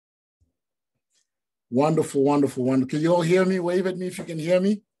Wonderful, wonderful, wonderful. Can you all hear me? Wave at me if you can hear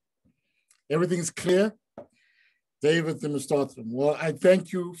me. Everything's clear? David and Mr. Well, I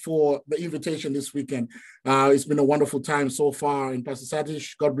thank you for the invitation this weekend. It's been a wonderful time so far. And Pastor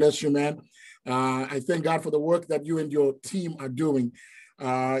Satish, God bless you, man. I thank God for the work that you and your team are doing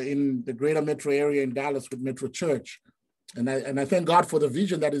in the greater metro area in Dallas with Metro Church. And I thank God for the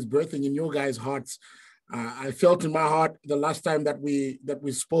vision that is birthing in your guys' hearts. I felt in my heart the last time that we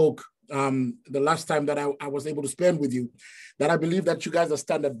spoke, the last time that I was able to spend with you, that I believe that you guys are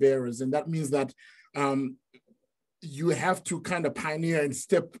standard bearers. And that means that you have to kind of pioneer and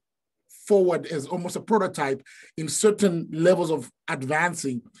step forward as almost a prototype in certain levels of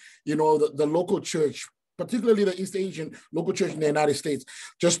advancing, you know, the local church, particularly the East Asian local church in the United States,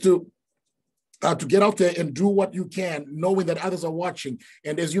 just to get out there and do what you can, knowing that others are watching.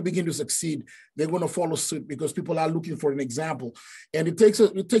 And as you begin to succeed, they're going to follow suit because people are looking for an example. And it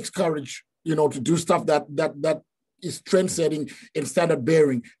takes courage, you know, to do stuff that is trend setting and standard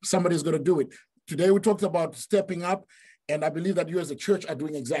bearing. Somebody's going to do it. Today, we talked about stepping up, and I believe that you as a church are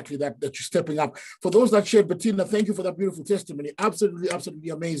doing exactly that you're stepping up. For those that shared, Bettina, thank you for that beautiful testimony. Absolutely, absolutely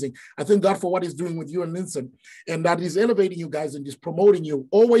amazing. I thank God for what he's doing with you and Linson, and that he's elevating you guys and just promoting you.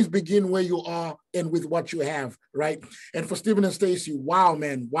 Always begin where you are and with what you have, right? And for Stephen and Stacy, wow,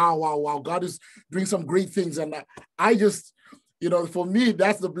 man, wow, wow, wow. God is doing some great things, and I just... You know, for me,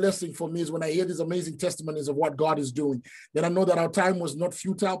 that's the blessing for me is when I hear these amazing testimonies of what God is doing. Then I know that our time was not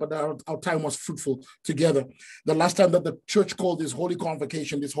futile, but our time was fruitful together. The last time that the church called this holy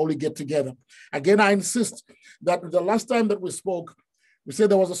convocation, this holy get together. Again, I insist that the last time that we spoke, we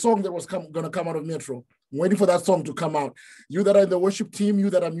said there was a song that was going to come out of Metro. I'm waiting for that song to come out. You that are in the worship team, you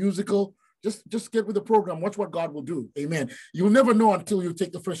that are musical, just get with the program. Watch what God will do. Amen. You'll never know until you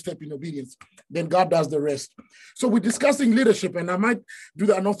take the first step in obedience. Then God does the rest. So we're discussing leadership, and I might do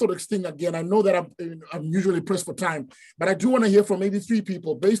the unorthodox thing again. I know that I'm usually pressed for time, but I do want to hear from maybe 3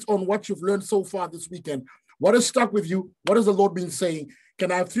 people based on what you've learned so far this weekend. What has stuck with you? What has the Lord been saying?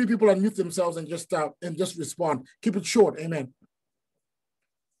 Can I have 3 people unmute themselves and just respond? Keep it short. Amen.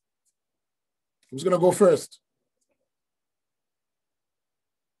 Who's going to go first?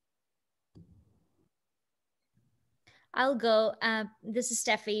 I'll go. This is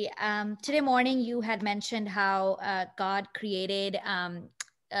Steffi. Today morning, you had mentioned how God created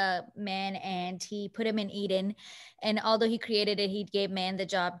man and he put him in Eden. And although he created it, he gave man the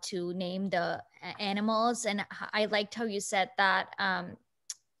job to name the animals. And I liked how you said that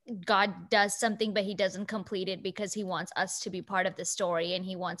God does something, but he doesn't complete it because he wants us to be part of the story. And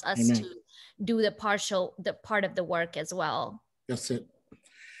he wants us Amen. to do the part of the work as well. That's it.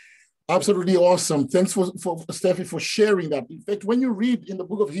 Absolutely awesome. Thanks for Steffi for sharing that. In fact, when you read in the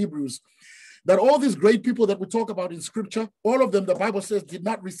book of Hebrews that all these great people that we talk about in scripture, all of them, the Bible says, did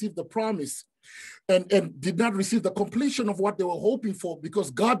not receive the promise and did not receive the completion of what they were hoping for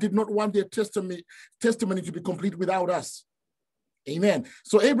because God did not want their testimony to be complete without us. Amen.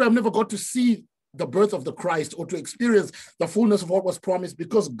 So Abraham never got to see the birth of the Christ or to experience the fullness of what was promised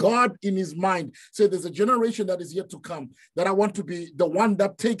because God in his mind said there's a generation that is yet to come that I want to be the one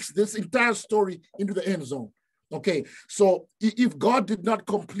that takes this entire story into the end zone. Okay, so if God did not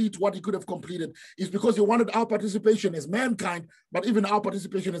complete what he could have completed, it's because he wanted our participation as mankind, but even our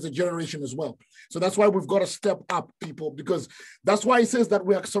participation as a generation as well. So that's why we've got to step up, people, because that's why he says that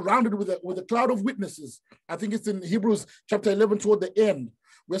we are surrounded with a cloud of witnesses. I think it's in Hebrews chapter 11 toward the end.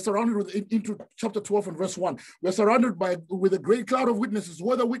 We're surrounded into chapter 12 and verse 1. We're surrounded with a great cloud of witnesses.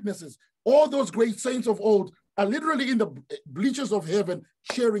 Who are the witnesses? All those great saints of old are literally in the bleachers of heaven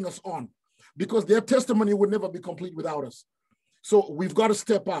cheering us on because their testimony would never be complete without us. So we've got to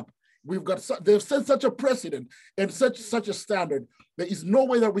step up. They've set such a precedent and such a standard. There is no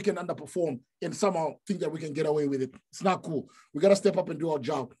way that we can underperform and somehow think that we can get away with it. It's not cool. We got to step up and do our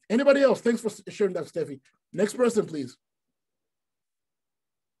job. Anybody else? Thanks for sharing that, Steffi. Next person, please.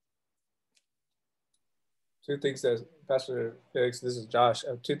 2 things that, Pastor Felix, this is Josh.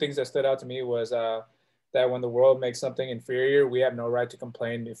 2 things that stood out to me was that when the world makes something inferior, we have no right to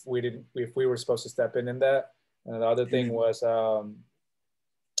complain if we were supposed to step in that. And the other thing was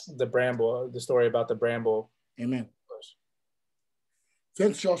the bramble, the story about the bramble. Amen.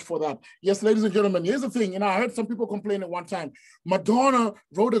 Thanks, Josh, for that. Yes, ladies and gentlemen, here's the thing. I heard some people complain at one time. Madonna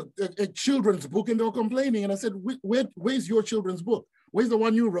wrote a children's book and they were complaining. And I said, where's your children's book? Where's the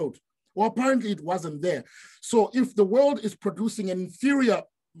one you wrote? Well, apparently it wasn't there. So if the world is producing an inferior,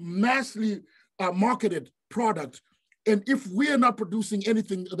 massively marketed product, and if we are not producing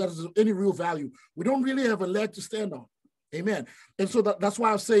anything that is of any real value, we don't really have a leg to stand on. Amen. And so that's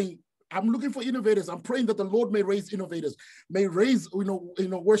why I'm saying I'm looking for innovators. I'm praying that the Lord may raise innovators, may raise,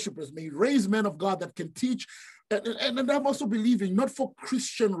 worshipers, may raise men of God that can teach. And I'm also believing not for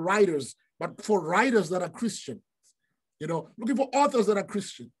Christian writers, but for writers that are Christian. Looking for authors that are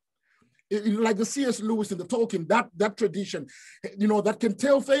Christian. Like the C.S. Lewis and the Tolkien, that tradition, that can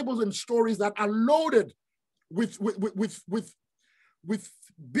tell fables and stories that are loaded with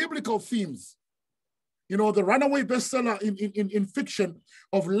biblical themes. The runaway bestseller in fiction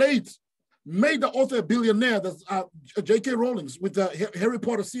of late made the author a billionaire. That's J.K. Rowling with the Harry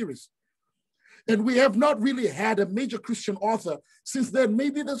Potter series. And we have not really had a major Christian author since then.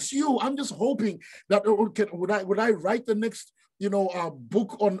 Maybe that's you. I'm just hoping that would I write the next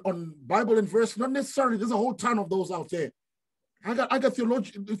book on Bible and verse? Not necessarily. There's a whole ton of those out there. I got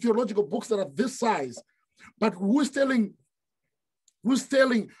theological books that are this size, but who's telling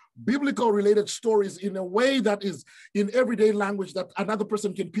biblical related stories in a way that is in everyday language that another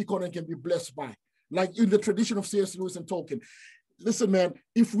person can pick on and can be blessed by, like in the tradition of C.S. Lewis and Tolkien. Listen, man,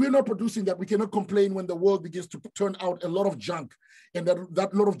 if we're not producing that, we cannot complain when the world begins to turn out a lot of junk, and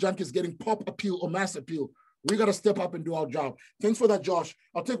that lot of junk is getting pop appeal or mass appeal. We got to step up and do our job. Thanks for that, Josh.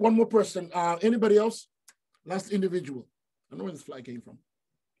 I'll take one more person. Anybody else? Last individual. I don't know where this fly came from.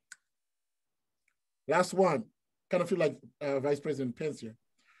 Last one. Kind of feel like Vice President Pence here.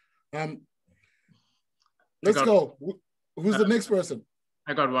 Let's go. Who's the next person?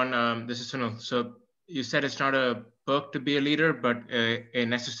 I got one. This is Sunil. So you said it's not a perk to be a leader, but a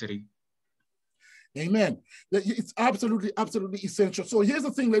necessity. Amen. It's absolutely, absolutely essential. So here's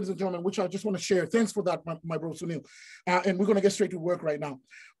the thing, ladies and gentlemen, which I just want to share. Thanks for that, my bro Sunil. And we're going to get straight to work right now.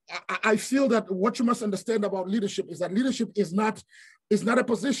 I feel that what you must understand about leadership is that leadership is not a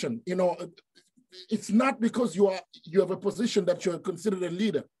position. It's not because you have a position that you're considered a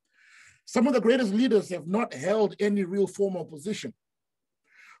leader. Some of the greatest leaders have not held any real formal position.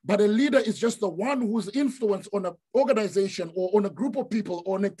 But a leader is just the one whose influence on an organization or on a group of people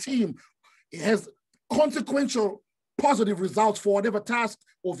or on a team has consequential positive results for whatever task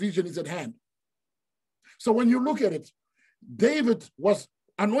or vision is at hand. So when you look at it, David was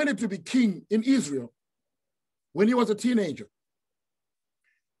anointed to be king in Israel when he was a teenager.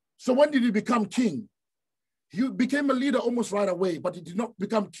 So when did he become king? He became a leader almost right away, but he did not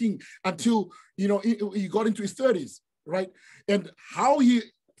become king until, he got into his 30s, right? And how he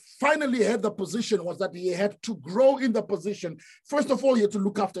finally had the position was that he had to grow in the position. First of all, he had to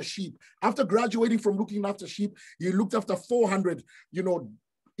look after sheep. After graduating from looking after sheep, he looked after 400,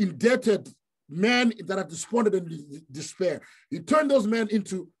 indebted men that are despondent and despair. He turned those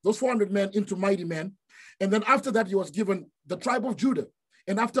 400 men into mighty men. And then after that, he was given the tribe of Judah.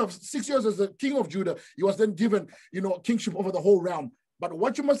 And after 6 years as the king of Judah, he was then given, kingship over the whole realm. But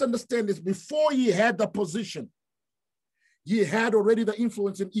what you must understand is before he had the position, he had already the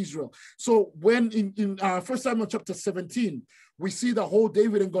influence in Israel. So when in 1 Samuel chapter 17, we see the whole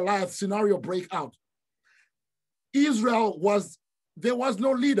David and Goliath scenario break out. There was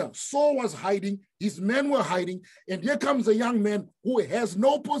no leader. Saul was hiding, his men were hiding, and here comes a young man who has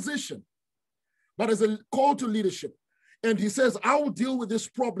no position, but is a call to leadership. And he says, I will deal with this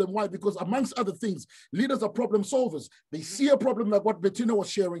problem. Why? Because amongst other things, leaders are problem solvers. They see a problem like what Bettina was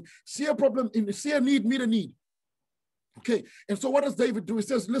sharing, see a need, meet a need. Okay, and so what does David do? He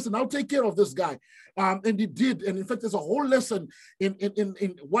says, listen, I'll take care of this guy. And he did. And in fact, there's a whole lesson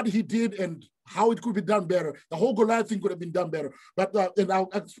in what he did and how it could be done better. The whole Goliath thing could have been done better. But and I'll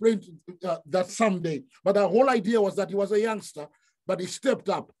explain that someday. But the whole idea was that he was a youngster, but he stepped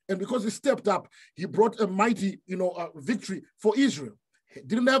up. And because he stepped up, he brought a mighty, victory for Israel. He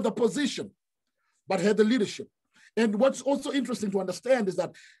didn't have the position, but had the leadership. And what's also interesting to understand is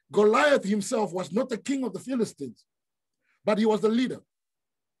that Goliath himself was not the king of the Philistines, but he was the leader.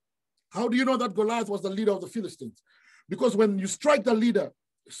 How do you know that Goliath was the leader of the Philistines? Because when you strike the leader,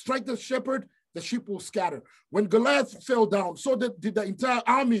 strike the shepherd, the sheep will scatter. When Goliath fell down, so did the entire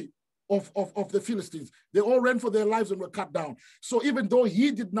army of the Philistines. They all ran for their lives and were cut down. So even though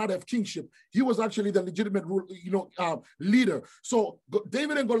he did not have kingship, he was actually the legitimate leader. So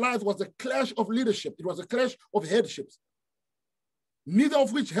David and Goliath was a clash of leadership. It was a clash of headships, neither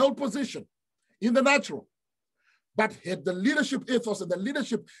of which held position in the natural, but had the leadership ethos and the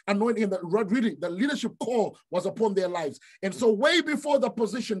leadership anointing, and the leadership call was upon their lives. And so way before the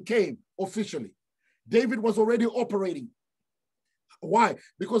position came officially, David was already operating. Why?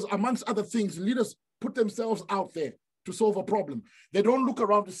 Because amongst other things, leaders put themselves out there to solve a problem. They don't look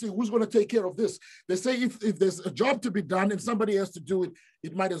around to see who's going to take care of this. They say if there's a job to be done and somebody has to do it,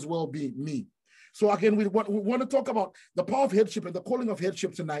 it might as well be me. So again, we want to talk about the power of headship and the calling of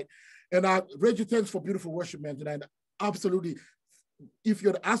headship tonight. And Reggie, thanks for beautiful worship, man, tonight. Absolutely if you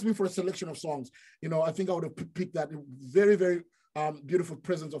had asked me for a selection of songs, I think I would have picked that. Very, very beautiful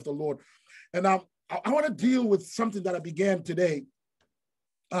presence of the Lord. And I want to deal with something that I began today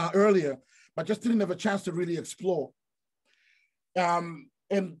earlier, but just didn't have a chance to really explore.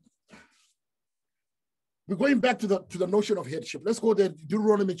 And we're going back to the notion of headship. Let's go there,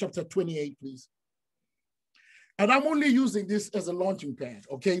 Deuteronomy chapter 28, please. And I'm only using this as a launching pad,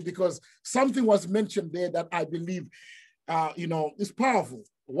 okay? Because something was mentioned there that I believe, is powerful.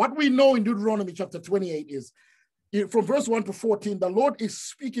 What we know in Deuteronomy chapter 28 is, from verse 1 to 14, the Lord is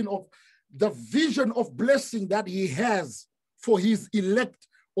speaking of the vision of blessing that he has for his elect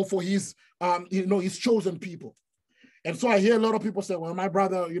or for his, his chosen people. And so I hear a lot of people say, well, my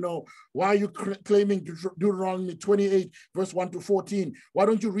brother, why are you claiming Deuteronomy 28, verse 1 to 14? Why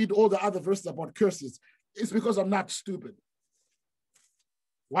don't you read all the other verses about curses? It's because I'm not stupid.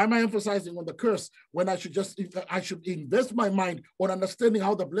 Why am I emphasizing on the curse when I should invest my mind on understanding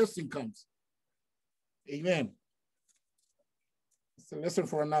how the blessing comes? Amen. It's a lesson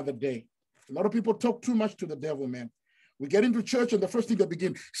for another day. A lot of people talk too much to the devil, man. We get into church and the first thing they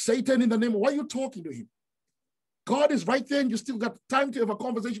begin, Satan in the name, why are you talking to him? God is right there and you still got time to have a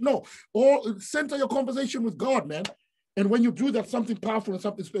conversation. No, or center your conversation with God, man. And when you do that, something powerful and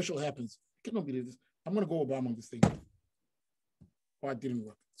something special happens. I cannot believe this. I'm going to go Obama on this thing. Oh, it didn't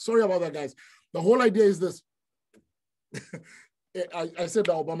work. Sorry about that, guys. The whole idea is this. I said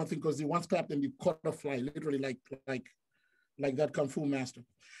the Obama thing because he once clapped and he caught a fly, literally like that Kung Fu master.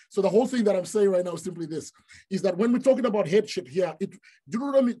 So the whole thing that I'm saying right now is simply this, is that when we're talking about headship here,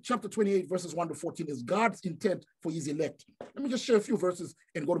 Deuteronomy chapter 28, verses 1 to 14 is God's intent for his elect. Let me just share a few verses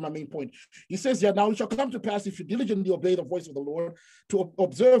and go to my main point. He says here, now it shall come to pass if you diligently obey the voice of the Lord to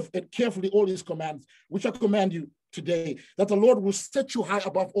observe and carefully all his commands, which I command you today, that the Lord will set you high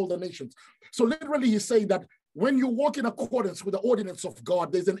above all the nations. So literally he's saying that when you walk in accordance with the ordinance of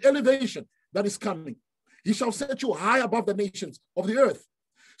God, there's an elevation that is coming. He shall set you high above the nations of the earth.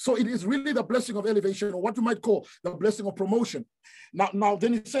 So it is really the blessing of elevation, or what you might call the blessing of promotion. Now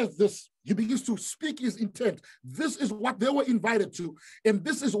then it says this, he begins to speak his intent. This is what they were invited to. And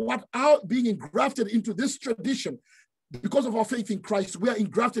this is what our being engrafted into this tradition. Because of our faith in Christ, we are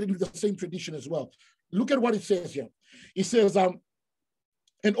engrafted into the same tradition as well. Look at what it says here. It says,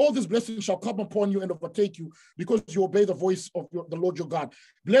 and all these blessings shall come upon you and overtake you because you obey the voice of the Lord your God.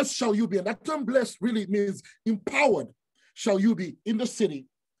 Blessed shall you be. And that term blessed really means empowered shall you be in the city.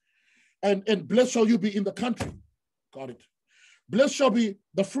 And blessed shall you be in the country. Got it. Blessed shall be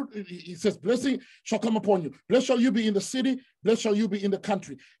the fruit. He says, blessing shall come upon you. Blessed shall you be in the city. Blessed shall you be in the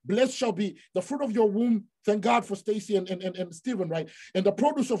country. Blessed shall be the fruit of your womb. Thank God for Stacy and Stephen, right? And the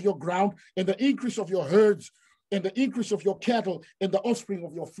produce of your ground and the increase of your herds and the increase of your cattle and the offspring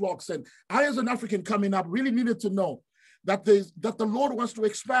of your flocks. And I, as an African coming up, really needed to know that the Lord wants to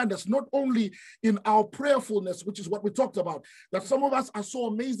expand us, not only in our prayerfulness, which is what we talked about, that some of us are so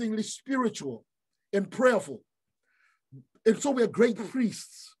amazingly spiritual and prayerful. And so we're great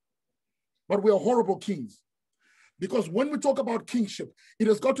priests, but we're horrible kings. Because when we talk about kingship, it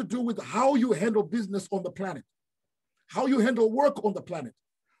has got to do with how you handle business on the planet, how you handle work on the planet.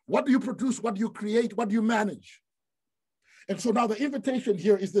 What do you produce? What do you create? What do you manage? And so now the invitation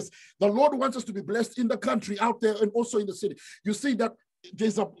here is this. The Lord wants us to be blessed in the country, out there, and also in the city. You see that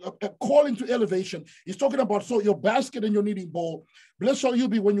there's a call into elevation. He's talking about, so your basket and your kneading bowl. Blessed shall you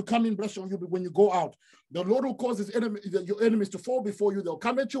be when you come in. Blessed shall you be when you go out. The Lord will cause your enemies to fall before you. They'll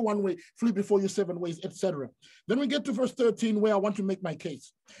come at you one way, flee before you 7 ways, etc. Then we get to verse 13 where I want to make my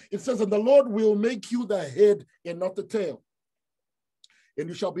case. It says, and the Lord will make you the head and not the tail. And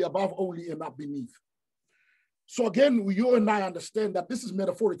you shall be above only and not beneath. So again, you and I understand that this is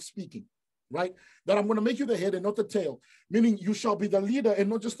metaphoric speaking, right? That I'm going to make you the head and not the tail, meaning you shall be the leader and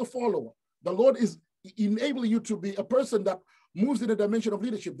not just the follower. The Lord is enabling you to be a person that moves in a dimension of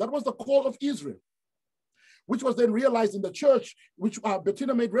leadership. That was the call of Israel, which was then realized in the church, which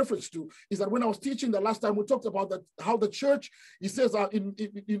Bettina made reference to, is that when I was teaching the last time, we talked about that, how the church, he says I think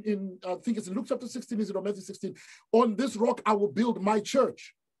it's in Luke chapter 16, is it or Matthew 16, on this rock I will build my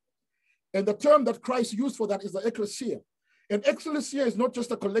church. And the term that Christ used for that is the ecclesia. And ecclesia is not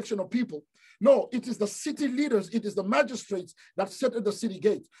just a collection of people. No, it is the city leaders, it is the magistrates that sit at the city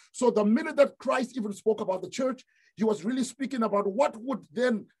gate. So the minute that Christ even spoke about the church, he was really speaking about what would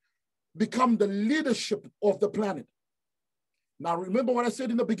then become the leadership of the planet. Now, remember what I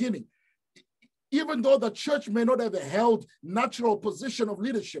said in the beginning. Even though the church may not have held natural position of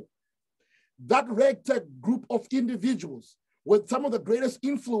leadership, that ragtag group of individuals with some of the greatest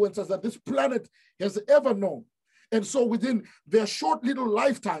influencers that this planet has ever known. And so within their short little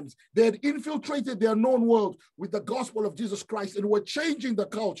lifetimes, they had infiltrated their known world with the gospel of Jesus Christ and were changing the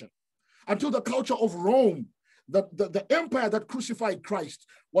culture until the culture of Rome, the empire that crucified Christ,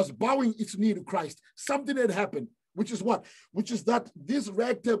 was bowing its knee to Christ. Something had happened, which is what? Which is that this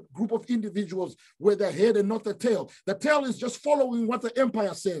ragtag group of individuals were the head and not the tail. The tail is just following what the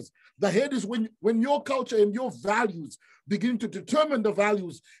empire says. The head is when your culture and your values begin to determine the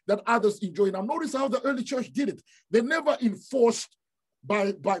values that others enjoy. Now notice how the early church did it. They never enforced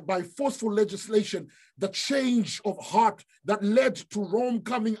by forceful legislation the change of heart that led to Rome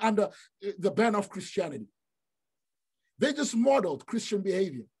coming under the banner of Christianity. They just modeled Christian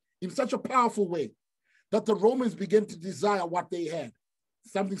behavior in such a powerful way that the Romans began to desire what they had.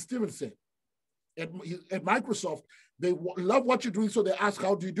 Something Stephen said. At Microsoft, they love what you're doing, so they ask,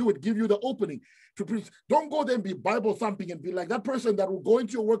 how do you do it? Give you the opening to preach. Don't go there and be Bible thumping and be like that person that will go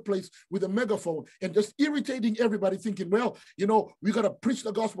into your workplace with a megaphone and just irritating everybody, thinking, well, you know, we got to preach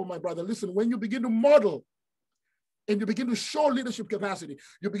the gospel, my brother. Listen, when you begin to model and you begin to show leadership capacity,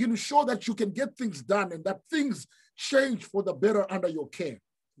 you begin to show that you can get things done and that things change for the better under your care.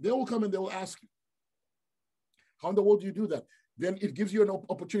 They will come and they will ask you, how in the world do you do that? Then it gives you an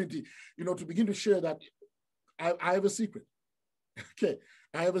opportunity, you know, to begin to share that I have a secret. Okay,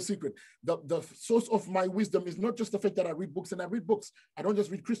 I have a secret. The source of my wisdom is not just the fact that I read books, and I read books. I don't just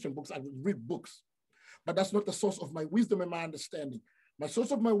read Christian books, I read books. But that's not the source of my wisdom and my understanding. My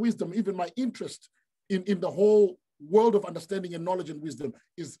source of my wisdom, even my interest in the whole world of understanding and knowledge and wisdom,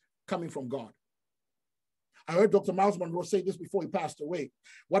 is coming from God. I heard Dr. Miles Monroe say this before he passed away.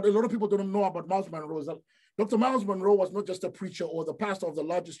 What a lot of people don't know about Miles Monroe is that Dr. Miles Monroe was not just a preacher or the pastor of the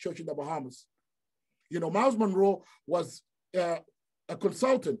largest church in the Bahamas. You know, Miles Monroe was a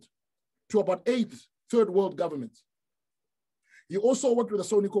consultant to about 8 third world governments. He also worked with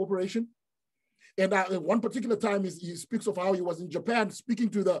the Sony Corporation. And one particular time, he speaks of how he was in Japan speaking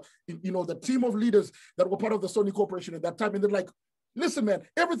to the team of leaders that were part of the Sony Corporation at that time. And they're like, listen, man,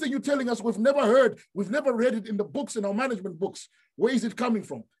 everything you're telling us, we've never heard, we've never read it in the books, in our management books. Where is it coming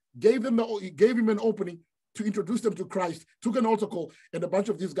from? He gave him an opening to introduce them to Christ, took an altar call, and a bunch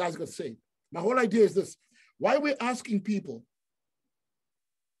of these guys got saved. My whole idea is this: why we're asking people,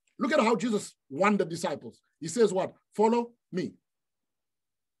 look at how Jesus won the disciples. He says what? Follow me.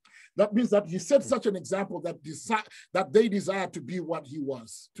 That means that he set such an example that they desired to be what he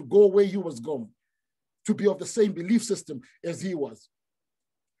was, to go where he was going, to be of the same belief system as he was.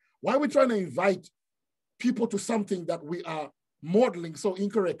 Why are we trying to invite people to something that we are modeling so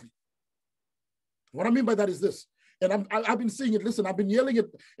incorrectly? What I mean by that is this, and I've been seeing it. Listen, I've been yelling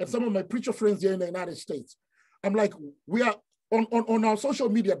at some of my preacher friends here in the United States. I'm like, we are on our social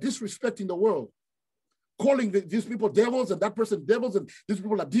media disrespecting the world, calling these people devils and that person devils and these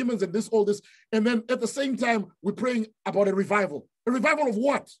people are demons and this, all this. And then at the same time, we're praying about a revival. A revival of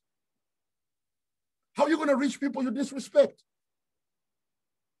what? How are you going to reach people you disrespect?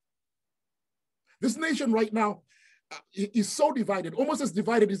 This nation right now is so divided, almost as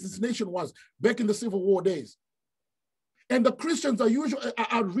divided as this nation was back in the Civil War days. And the Christians are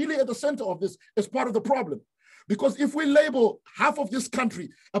really at the center of this as part of the problem. Because if we label half of this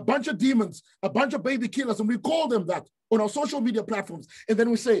country a bunch of demons, a bunch of baby killers, and we call them that on our social media platforms, and then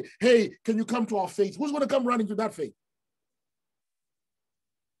we say, hey, can you come to our faith? Who's going to come running to that faith?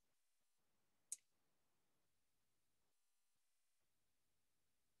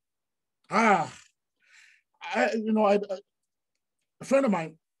 A friend of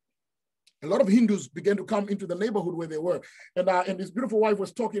mine, a lot of Hindus began to come into the neighborhood where they were. And his beautiful wife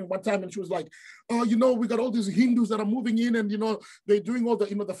was talking one time and she was like, oh, you know, we got all these Hindus that are moving in and, you know, they're doing all the,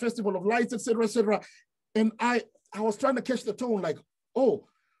 you know, the festival of lights, et cetera, et cetera. And I was trying to catch the tone like, oh,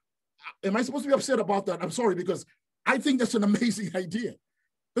 am I supposed to be upset about that? I'm sorry, because I think that's an amazing idea.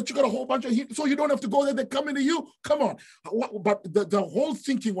 That you got a whole bunch of Hindus, so you don't have to go there, they're coming to you. Come on. But the whole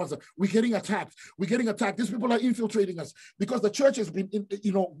thinking was, we're getting attacked. We're getting attacked. These people are infiltrating us because the church has been,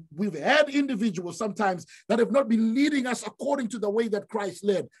 we've had individuals sometimes that have not been leading us according to the way that Christ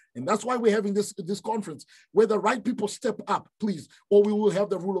led. And that's why we're having this conference where the right people step up, please, or we will have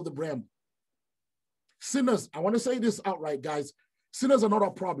the rule of the bram. Sinners, I want to say this outright, guys. Sinners are not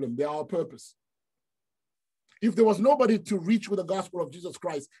our problem. They are our purpose. If there was nobody to reach with the gospel of Jesus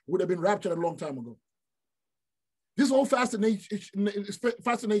Christ, we would have been raptured a long time ago. This whole fascination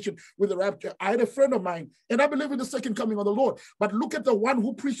with the rapture, I had a friend of mine, and I believe in the second coming of the Lord. But look at the one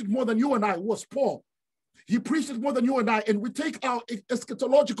who preached it more than you and I, was Paul. He preached it more than you and I, and we take our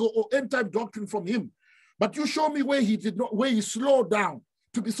eschatological or end-time doctrine from him. But you show me where he slowed down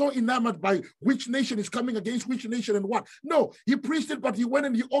to be so enamored by which nation is coming against which nation and what. No, he preached it, but he went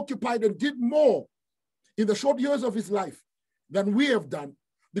and he occupied and did more. in the short years of his life than we have done,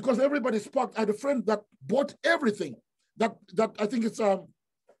 because everybody's parked. I had a friend that bought everything. That I think it's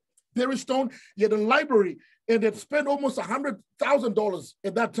Perry Stone. He had a library and had spent almost $100,000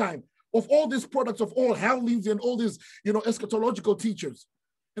 at that time of all these products of all Hal Lindsey and all these, eschatological teachers.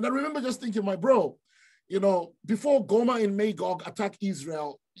 And I remember just thinking, my bro, before Gomer and Magog attack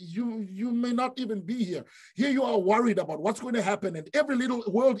Israel, you may not even be here. Here you are worried about what's going to happen, and every little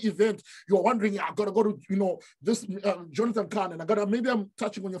world event you're wondering, I gotta go to this Jonathan Kahn, and maybe I'm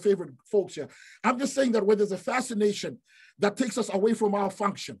touching on your favorite folks here. I'm just saying that where there's a fascination that takes us away from our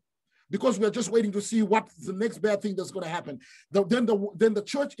function, because we're just waiting to see what the next bad thing that's going to happen. Then the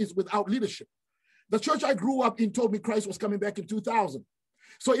church is without leadership. The church I grew up in told me Christ was coming back in 2000.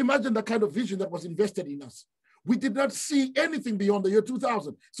 So imagine the kind of vision that was invested in us. We did not see anything beyond the year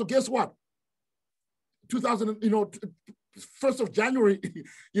 2000. So guess what? 2000, 1st of January,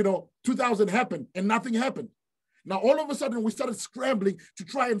 2000 happened and nothing happened. Now, all of a sudden, we started scrambling to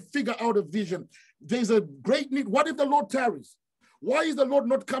try and figure out a vision. There's a great need. What if the Lord tarries? Why is the Lord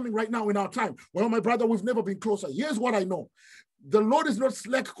not coming right now in our time? Well, my brother, we've never been closer. Here's what I know. The Lord is not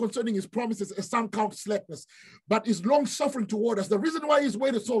slack concerning his promises, as some count slackness, but is long-suffering toward us. The reason why he's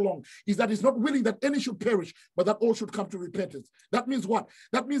waited so long is that he's not willing that any should perish, but that all should come to repentance. That means what?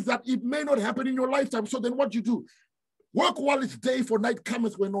 That means that it may not happen in your lifetime. So then what you do? Work while it's day, for night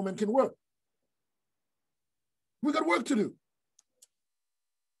cometh when no man can work. We got work to do.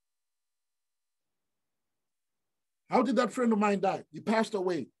 How did that friend of mine die? He passed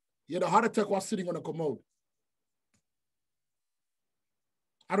away. He had a heart attack while sitting on a commode.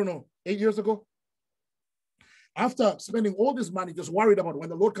 I don't know, 8 years ago. After spending all this money, just worried about when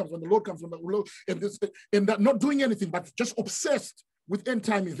the Lord comes, and that not doing anything, but just obsessed with end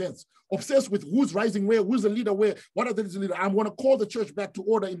time events, obsessed with who's rising where, who's the leader where, what are the leaders. I'm going to call the church back to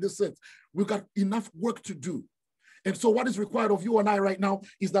order in this sense. We've got enough work to do. And so what is required of you and I right now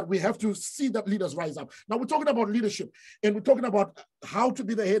is that we have to see that leaders rise up. Now we're talking about leadership, and we're talking about how to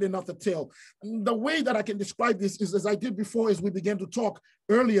be the head and not the tail. And the way that I can describe this is, as I did before, as we began to talk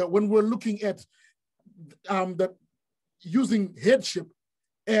earlier, when we're looking at using headship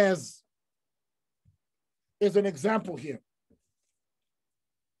as an example here.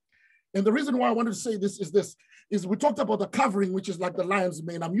 And the reason why I wanted to say this is we talked about the covering, which is like the lion's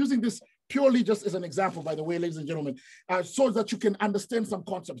mane. I'm using this purely just as an example, by the way, ladies and gentlemen, so that you can understand some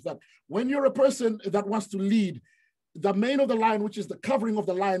concepts, that when you're a person that wants to lead, the mane of the lion, which is the covering of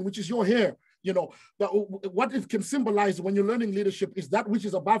the lion, which is your hair, what it can symbolize when you're learning leadership is that which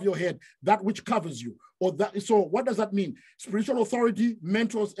is above your head, that which covers you. So what does that mean? Spiritual authority,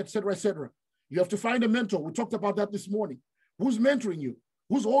 mentors, etc., etc. You have to find a mentor. We talked about that this morning. Who's mentoring you?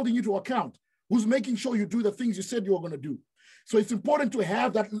 Who's holding you to account? Who's making sure you do the things you said you were going to do? So it's important to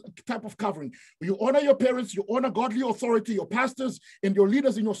have that type of covering. You honor your parents, you honor godly authority, your pastors, and your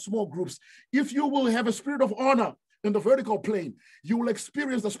leaders in your small groups. If you will have a spirit of honor in the vertical plane, you will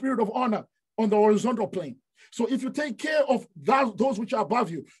experience the spirit of honor on the horizontal plane. So if you take care of those which are above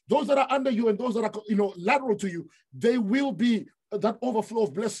you, those that are under you and those that are lateral to you, they will be that overflow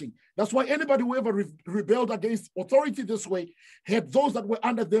of blessing. That's why anybody who ever rebelled against authority this way had those that were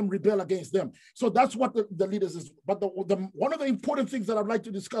under them rebel against them. So that's what the leaders is. But one of the important things that I'd like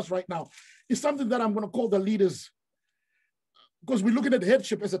to discuss right now is something that I'm going to call the leaders, because we're looking at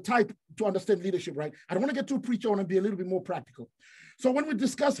headship as a type to understand leadership, right? I don't want to get too preachy. I want to be a little bit more practical. So when we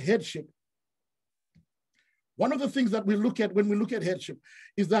discuss headship, one of the things that we look at when we look at headship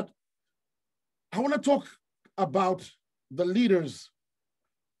is that I want to talk about the leader's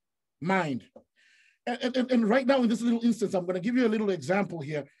mind. And right now in this little instance, I'm going to give you a little example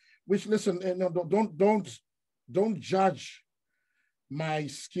here, which, listen, don't judge my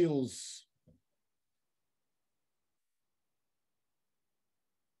skills.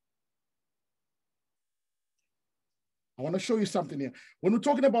 I want to show you something here. When we're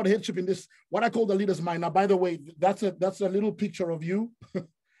talking about headship in this, what I call the leader's mind. Now, by the way, that's a little picture of you.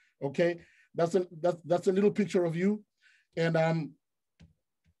 Okay, that's a little picture of you. And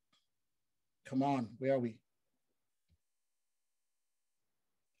come on, where are we?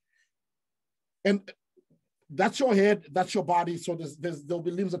 And that's your head, that's your body. So there'll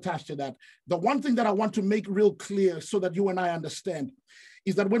be limbs attached to that. The one thing that I want to make real clear so that you and I understand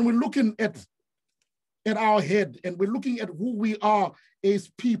is that when we're looking at our head and we're looking at who we are as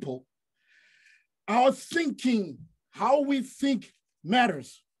people, our thinking, how we think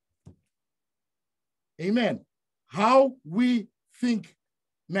matters. Amen. How we think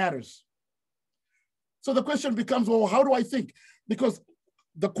matters. So the question becomes, well, how do I think? Because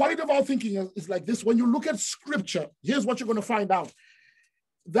the quality of our thinking is like this. When you look at scripture, here's what you're going to find out.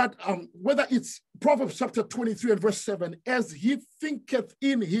 that whether it's Proverbs chapter 23 and verse 7, as he thinketh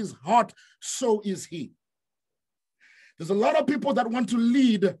in his heart, so is he. There's a lot of people that want to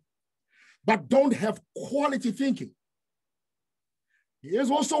lead, but don't have quality thinking.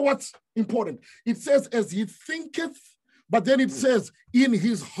 Here's also what's important. It says, as he thinketh, but then it says, in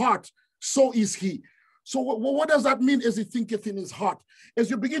his heart, so is he. So what does that mean, as he thinketh in his heart? As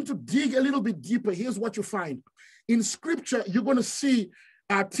you begin to dig a little bit deeper, here's what you find. In scripture, you're going to see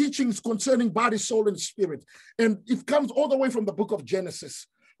teachings concerning body, soul, and spirit. And it comes all the way from the book of Genesis,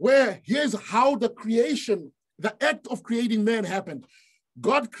 where here's how the creation, the act of creating man happened.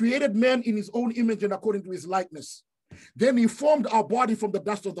 God created man in his own image and according to his likeness. Then he formed our body from the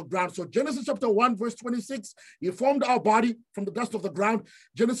dust of the ground. So Genesis chapter 1, verse 26, he formed our body from the dust of the ground.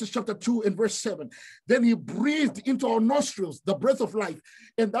 Genesis chapter 2 and verse 7. Then he breathed into our nostrils the breath of life.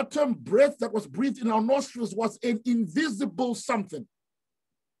 And that term breath that was breathed in our nostrils was an invisible something.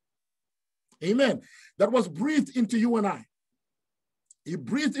 Amen. That was breathed into you and I. He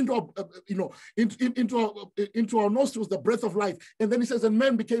breathed into our, into our nostrils the breath of life. And then he says, and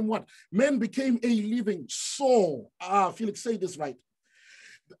man became what? Man became a living soul. Felix, say this right.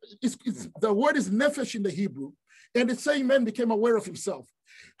 The word is nephesh in the Hebrew, and it's saying man became aware of himself.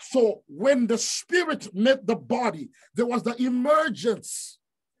 So when the spirit met the body, there was the emergence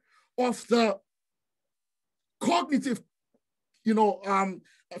of the cognitive,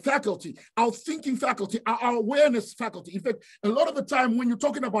 faculty, our thinking faculty, our awareness faculty. In fact, a lot of the time when you're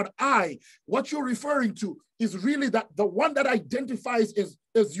talking about I, what you're referring to is really that the one that identifies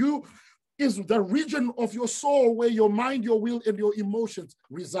as you is the region of your soul where your mind, your will, and your emotions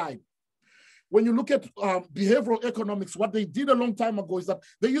reside. When you look at behavioral economics, what they did a long time ago is that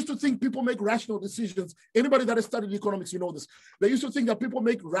they used to think people make rational decisions. Anybody that has studied economics, you know this. They used to think that people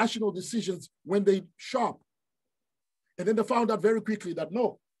make rational decisions when they shop. And then they found out very quickly that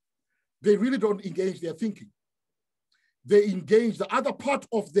no, they really don't engage their thinking. They engage the other part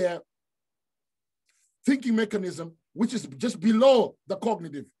of their thinking mechanism, which is just below the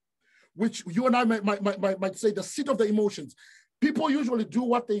cognitive, which you and I might say the seat of the emotions. People usually do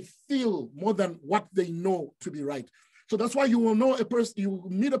what they feel more than what they know to be right. So that's why you will know a person, you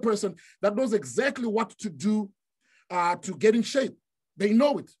meet a person that knows exactly what to do to get in shape. They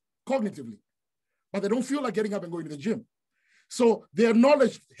know it cognitively, but they don't feel like getting up and going to the gym. So their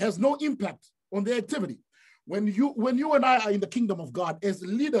knowledge has no impact on their activity. When you and I are in the kingdom of God as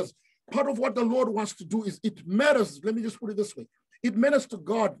leaders, part of what the Lord wants to do is it matters. Let me just put it this way. It matters to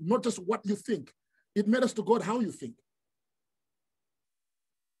God, not just what you think. It matters to God how you think.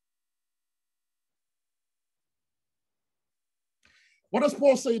 What does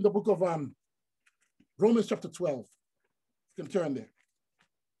Paul say in the book of Romans chapter 12? You can turn there.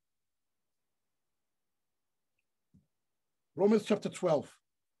 Romans chapter 12.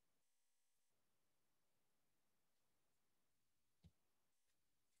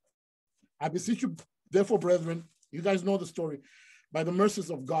 I beseech you, therefore, brethren, you guys know the story, by the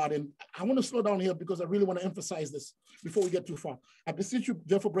mercies of God. And I want to slow down here because I really want to emphasize this before we get too far. I beseech you,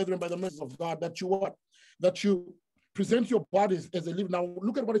 therefore, brethren, by the mercies of God, that you what? That you present your bodies as a living. Now,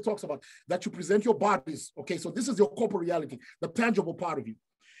 look at what it talks about, that you present your bodies. Okay, so this is your corporeal reality, the tangible part of you,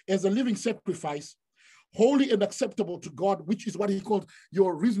 as a living sacrifice, holy and acceptable to God, which is what he called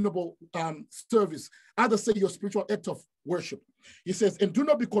your reasonable service. Others say your spiritual act of worship. He says, and do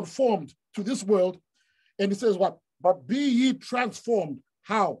not be conformed to this world. And he says what? But be ye transformed.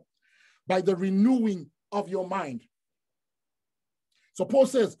 How? By the renewing of your mind. So Paul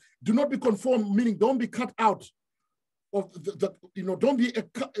says, do not be conformed, meaning don't be cut out of don't be a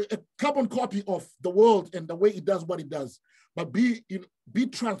carbon copy of the world and the way it does what it does, but be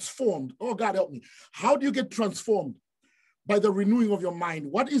transformed. Oh, God, help me. How do you get transformed? By the renewing of your mind.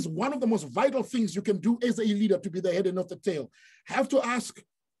 What is one of the most vital things you can do as a leader to be the head and not the tail? Have to ask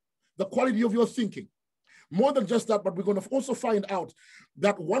the quality of your thinking. More than just that, but we're going to also find out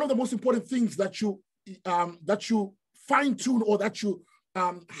that one of the most important things that you fine tune, or that you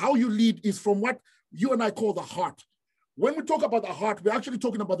how you lead, is from what you and I call the heart. When we talk about the heart, we're actually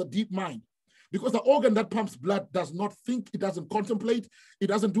talking about the deep mind, because the organ that pumps blood does not think, it doesn't contemplate, it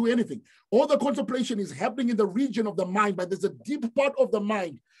doesn't do anything. All the contemplation is happening in the region of the mind, but there's a deep part of the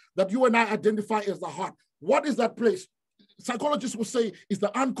mind that you and I identify as the heart. What is that place? Psychologists will say is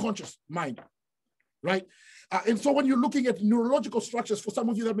the unconscious mind, right? And so when you're looking at neurological structures, for some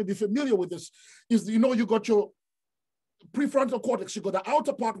of you that may be familiar with this, is, you got your prefrontal cortex, you got the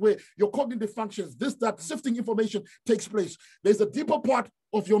outer part where your cognitive functions, that sifting information takes place. There's a deeper part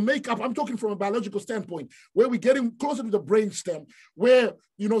of your makeup. I'm talking from a biological standpoint, where we're getting closer to the brain stem, where,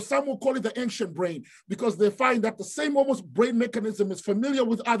 some will call it the ancient brain, because they find that the same almost brain mechanism is familiar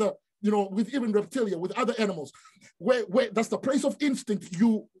with other, with even reptilia, with other animals, where that's the place of instinct.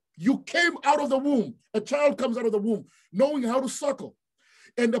 You came out of the womb. A child comes out of the womb knowing how to suckle.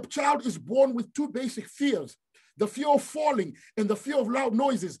 And the child is born with two basic fears: the fear of falling and the fear of loud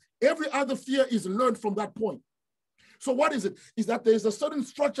noises. Every other fear is learned from that point. So what is it? Is that there's a certain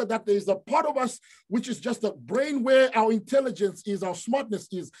structure, that there's a part of us which is just the brain where our intelligence is, our smartness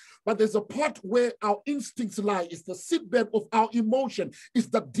is, but there's a part where our instincts lie. It's the seedbed of our emotion. It's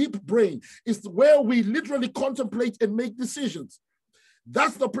the deep brain. It's where we literally contemplate and make decisions.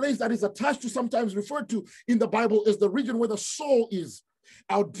 That's the place that is attached to, sometimes referred to in the Bible as the region where the soul is.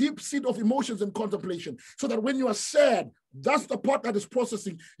 Our deep seat of emotions and contemplation, so that when you are sad, that's the part that is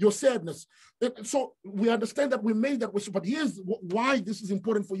processing your sadness. So we understand that we made that wish, but here's why this is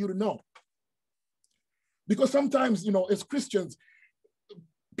important for you to know. Because sometimes, as Christians,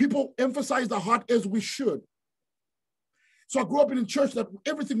 people emphasize the heart as we should. So I grew up in church that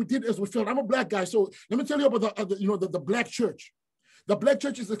everything we did as we felt. I'm a black guy, so let me tell you about the black church. The black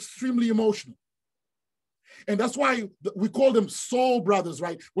church is extremely emotional. And that's why we call them soul brothers,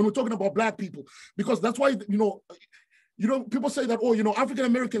 right? When we're talking about black people, because that's why, people say that, African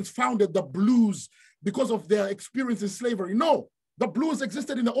Americans founded the blues because of their experience in slavery. No, the blues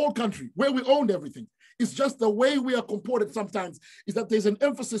existed in the old country where we owned everything. It's just the way we are comported sometimes is that there's an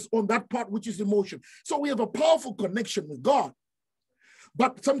emphasis on that part, which is emotion. So we have a powerful connection with God.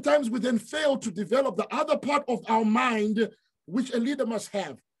 But sometimes we then fail to develop the other part of our mind, which a leader must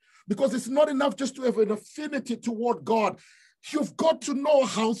have. Because it's not enough just to have an affinity toward God. You've got to know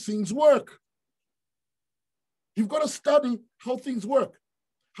how things work. You've got to study how things work.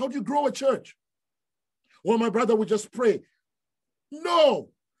 How do you grow a church? Well, my brother would just pray. No,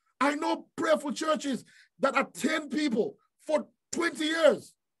 I know prayerful churches that are 10 people for 20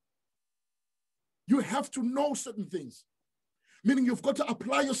 years. You have to know certain things, meaning you've got to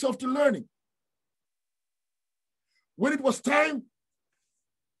apply yourself to learning. When it was time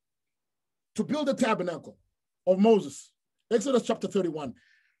to build the tabernacle of Moses, Exodus chapter 31,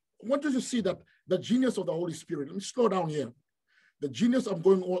 I want you to see that the genius of the Holy Spirit. Let me slow down here. The genius, I'm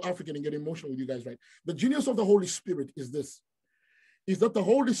going all African and get emotional with you guys, right? The genius of the Holy Spirit is this, is that the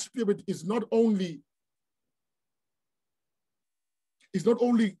Holy Spirit is not only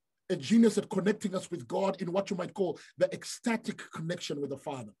a genius at connecting us with God in what you might call the ecstatic connection with the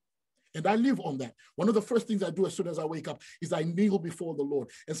Father. And I live on that. One of the first things I do as soon as I wake up is I kneel before the Lord.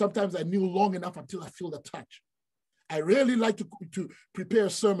 And sometimes I kneel long enough until I feel the touch. I rarely like to prepare a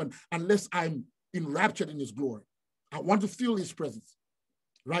sermon unless I'm enraptured in his glory. I want to feel his presence,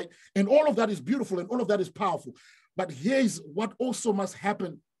 right? And all of that is beautiful and all of that is powerful. But here's what also must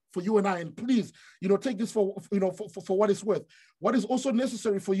happen for you and I. And please, take this for what it's worth. What is also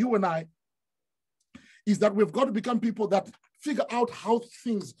necessary for you and I is that we've got to become people that figure out how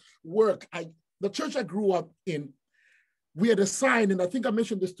things work. The church I grew up in, we had a sign, and I think I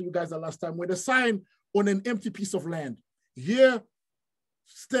mentioned this to you guys the last time, we had a sign on an empty piece of land. Here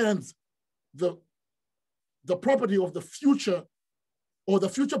stands the property of the future, or the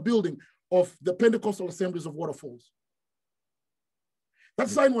future building of the Pentecostal Assemblies of Waterfalls. That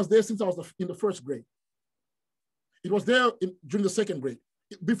sign was there since I was in the first grade. It was there during the second grade,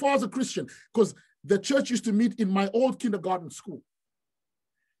 before I was a Christian, because the church used to meet in my old kindergarten school.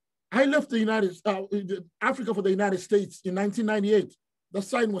 I left Africa for the United States in 1998. The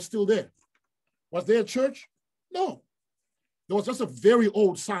sign was still there. Was there a church? No. There was just a very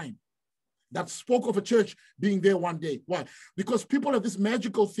old sign that spoke of a church being there one day. Why? Because people have this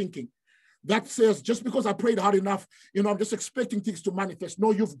magical thinking that says, just because I prayed hard enough, I'm just expecting things to manifest.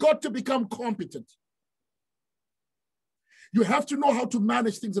 No, you've got to become competent. You have to know how to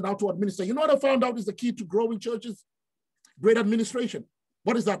manage things and how to administer. You know what I found out is the key to growing churches? Great administration.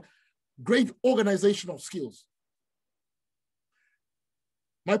 What is that? Great organizational skills.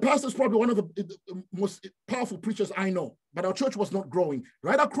 My pastor is probably one of the most powerful preachers I know, but our church was not growing.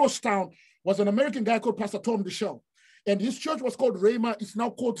 Right across town was an American guy called Pastor Tom Dishell. And his church was called Rhema. It's now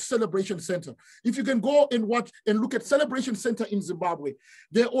called Celebration Center. If you can go and watch and look at Celebration Center in Zimbabwe,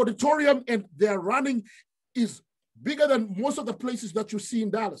 their auditorium and their running is bigger than most of the places that you see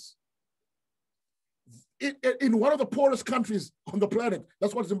in Dallas. In one of the poorest countries on the planet,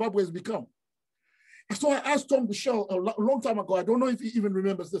 that's what Zimbabwe has become. So I asked Tom Dishell a long time ago, I don't know if he even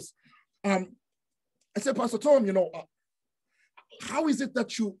remembers this. I said, Pastor Tom, how is it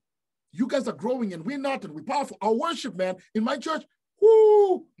that you You guys are growing and we're not, and we're powerful. Our worship, man, in my church,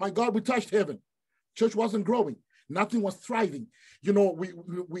 whoo, my God, we touched heaven. Church wasn't growing. Nothing was thriving. You know,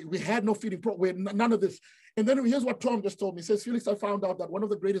 we had no feeding program, none of this. And then here's what Tom just told me. He says, Felix, I found out that one of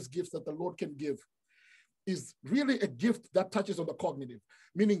the greatest gifts that the Lord can give is really a gift that touches on the cognitive,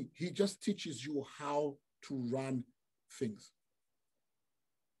 meaning he just teaches you how to run things.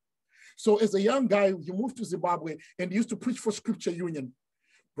 So as a young guy, he moved to Zimbabwe and he used to preach for Scripture Union,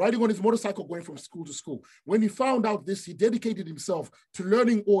 riding on his motorcycle going from school to school. When he found out this, he dedicated himself to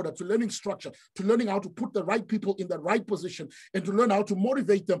learning order, to learning structure, to learning how to put the right people in the right position, and to learn how to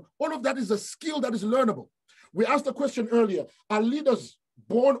motivate them. All of that is a skill that is learnable. We asked the question earlier, are leaders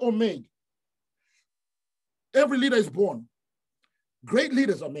born or made? Every leader is born. Great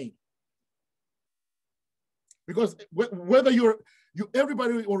leaders are made. Because whether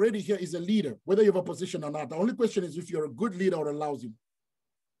everybody already here is a leader, whether you have a position or not. The only question is if you're a good leader or a lousy one.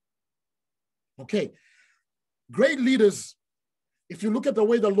 Okay, great leaders, if you look at the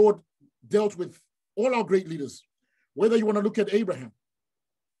way the Lord dealt with all our great leaders, whether you want to look at Abraham,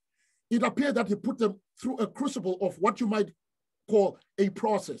 it appeared that he put them through a crucible of what you might call a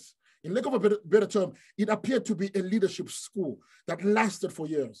process. In lack of a better term, it appeared to be a leadership school that lasted for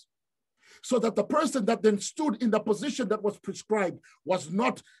years. So that the person that then stood in the position that was prescribed was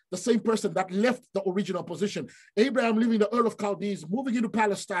not the same person that left the original position. Abraham leaving the Ur of Chaldees, moving into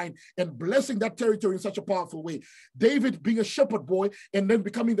Palestine and blessing that territory in such a powerful way. David being a shepherd boy and then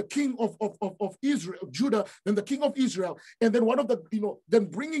becoming the king of Israel, Judah, then the king of Israel. And then then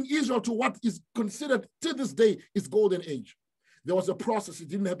bringing Israel to what is considered to this day is golden age. There was a process. It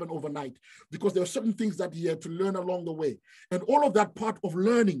didn't happen overnight because there are certain things that he had to learn along the way. And all of that part of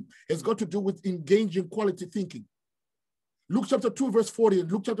learning has got to do with engaging quality thinking. Luke chapter 2, verse 40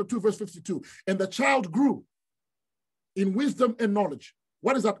 and Luke chapter 2, verse 52. And the child grew in wisdom and knowledge.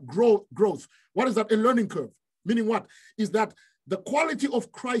 What is that? Growth. What is that? A learning curve. Meaning what? Is that the quality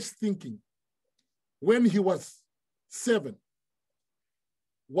of Christ's thinking when he was 7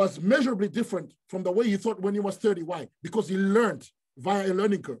 was measurably different from the way he thought when he was 30. Why? Because he learned via a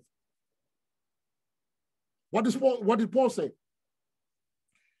learning curve. What did Paul say?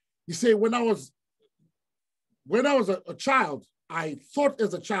 He said, when I was a child, I thought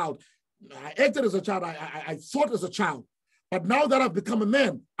as a child, I acted as a child, I thought as a child. But now that I've become a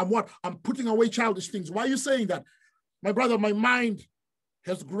man, I'm putting away childish things. Why are you saying that? My brother, my mind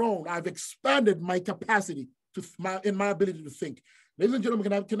has grown. I've expanded my capacity in my ability to think. Ladies and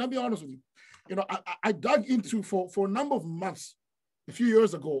gentlemen, can I be honest with you? You know, I dug into for a number of months, a few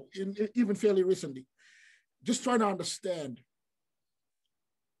years ago, even fairly recently, just trying to understand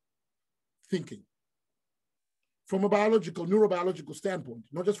thinking from a neurobiological standpoint,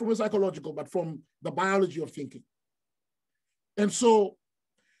 not just from a psychological, but from the biology of thinking. And so,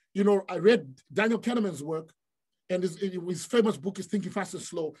 you know, I read Daniel Kahneman's work, and his famous book is Thinking Fast and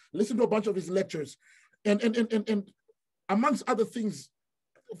Slow. Listen to a bunch of his lectures, and amongst other things,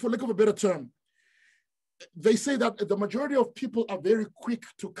 for lack of a better term, they say that the majority of people are very quick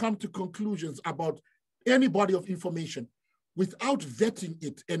to come to conclusions about any body of information without vetting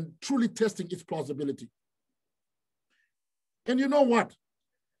it and truly testing its plausibility. And you know what?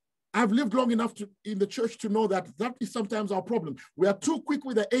 I've lived long enough in the church to know that is sometimes our problem. We are too quick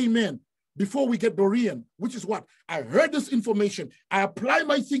with the amen before we get Berean, which is what? I heard this information. I apply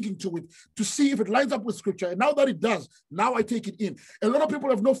my thinking to it to see if it lines up with Scripture. And now that it does, now I take it in. A lot of people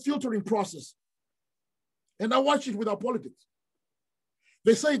have no filtering process. And I watch it with our politics.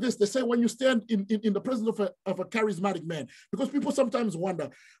 They say this, they say when you stand in the presence of a charismatic man, because people sometimes wonder,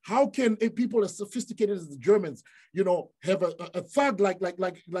 how can people as sophisticated as the Germans, you know, have a thug like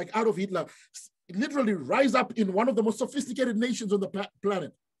Adolf Hitler literally rise up in one of the most sophisticated nations on the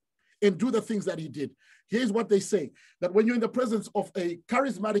planet and do the things that he did. Here's what they say, that when you're in the presence of a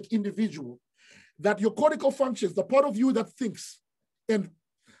charismatic individual, that your cortical functions, the part of you that thinks and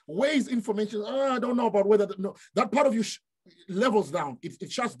weighs information, I don't know about whether, no, that part of you levels down,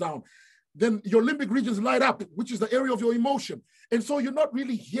 it shuts down. Then your limbic regions light up, which is the area of your emotion. And so you're not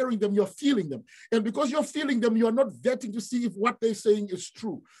really hearing them, you're feeling them. And because you're feeling them, you're not vetting to see if what they're saying is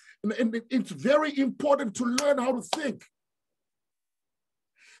true. And it's very important to learn how to think.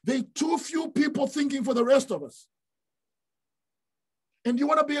 There are too few people thinking for the rest of us. And you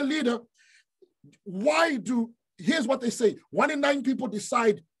want to be a leader, here's what they say, 1 in 9 people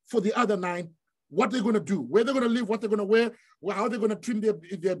decide for the other 9 what they're going to do, where they're going to live, what they're going to wear, how they're going to trim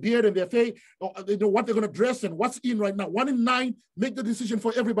their beard and their face, or what they're going to dress and what's in right now. 1 in 9 make the decision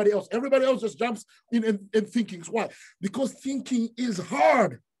for everybody else. Everybody else just jumps in and thinking. Why? Because thinking is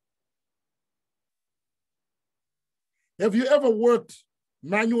hard. Have you ever worked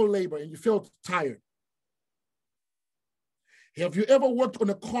manual labor and you felt tired? Have you ever worked on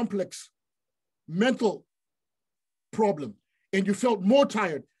a complex mental problem and you felt more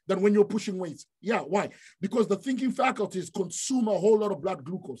tired than when you're pushing weights? Yeah, why? Because the thinking faculties consume a whole lot of blood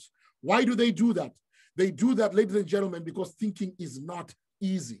glucose. Why do they do that? They do that, ladies and gentlemen, because thinking is not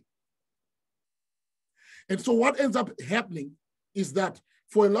easy. And so what ends up happening is that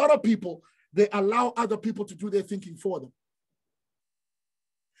for a lot of people, they allow other people to do their thinking for them.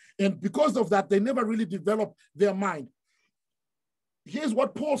 And because of that, they never really develop their mind. Here's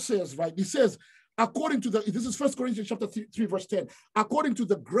what Paul says, right? He says, according to this is 1 Corinthians chapter 3, verse 10, according to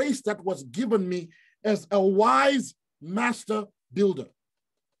the grace that was given me as a wise master builder.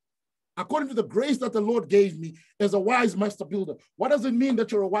 According to the grace that the Lord gave me as a wise master builder. What does it mean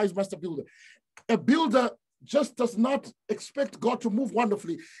that you're a wise master builder? A builder just does not expect God to move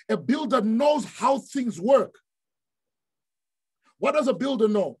wonderfully. A builder knows how things work. What does a builder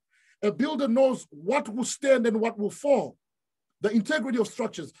know? A builder knows what will stand and what will fall. The integrity of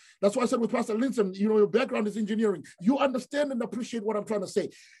structures. That's why I said with Pastor Linson, you know, your background is engineering. You understand and appreciate what I'm trying to say.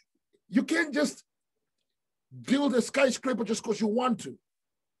 You can't just build a skyscraper just because you want to.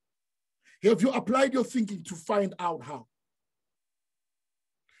 Have you applied your thinking to find out how?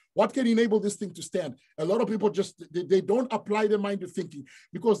 What can enable this thing to stand? A lot of people just, they don't apply their mind to thinking,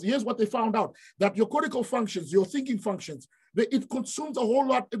 because here's what they found out, that your cortical functions, your thinking functions, it consumes a whole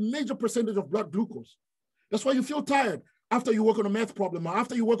lot, a major percentage of blood glucose. That's why you feel tired after you work on a math problem, or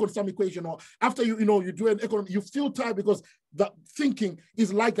after you work on some equation, or after you do an economy, you feel tired because the thinking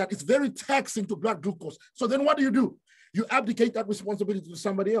is like that. It's very taxing to blood glucose. So then what do? You abdicate that responsibility to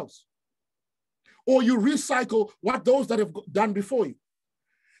somebody else. Or you recycle what those that have done before you.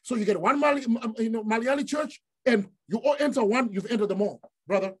 So you get one Malayali church, and you all enter one, you've entered them all,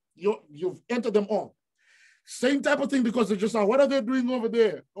 brother. You've entered them all. Same type of thing, because they're just like, what are they doing over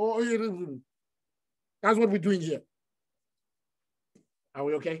there? Oh, that's what we're doing here. Are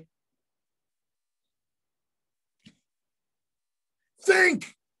we okay?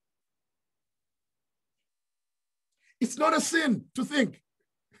 Think. It's not a sin to think.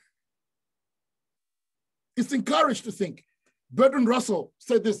 It's encouraged to think. Bertrand Russell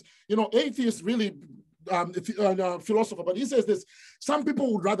said this, atheists really, philosopher, but he says this, some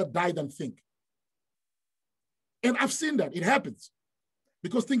people would rather die than think. And I've seen that, it happens,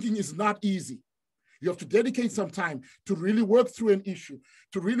 because thinking is not easy. You have to dedicate some time to really work through an issue,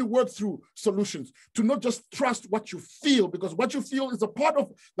 to really work through solutions, to not just trust what you feel, because what you feel is a part of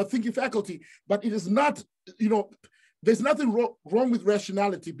the thinking faculty, but it is not, there's nothing wrong with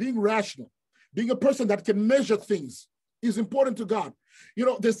rationality, being rational, being a person that can measure things is important to God.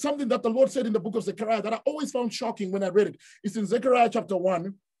 There's something that the Lord said in the book of Zechariah that I always found shocking when I read it. It's in Zechariah chapter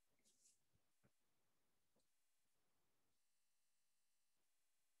 1.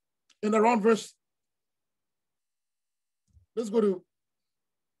 And around verse, let's go to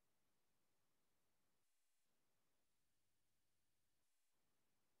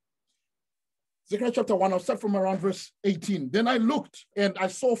Zechariah chapter 1. I'll start from around verse 18. Then I looked and I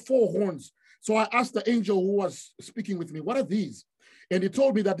saw 4 horns. So I asked the angel who was speaking with me, what are these? And he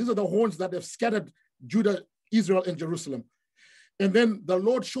told me that these are the horns that have scattered Judah, Israel, and Jerusalem. And then the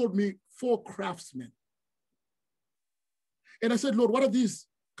Lord showed me 4 craftsmen. And I said, Lord, what are these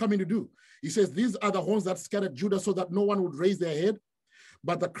coming to do? He says, these are the horns that scattered Judah so that no one would raise their head.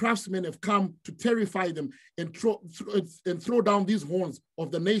 But the craftsmen have come to terrify them and throw down these horns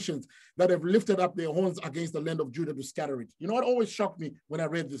of the nations that have lifted up their horns against the land of Judah to scatter it. It always shocked me when I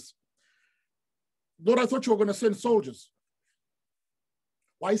read this. Lord, I thought you were going to send soldiers.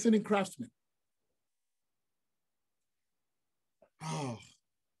 Why are you sending craftsmen? Oh.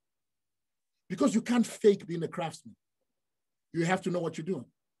 Because you can't fake being a craftsman. You have to know what you're doing.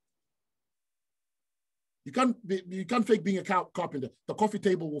 You can't fake being a carpenter. The coffee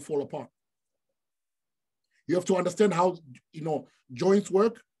table will fall apart. You have to understand how, joints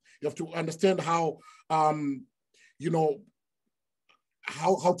work. You have to understand how, how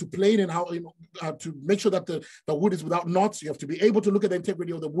to plane and how to make sure that the wood is without knots. You have to be able to look at the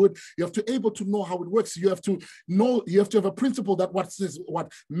integrity of the wood. You have to be able to know how it works. You have to know, you have to have a principle that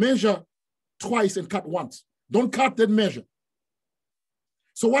measure twice and cut once. Don't cut, then measure.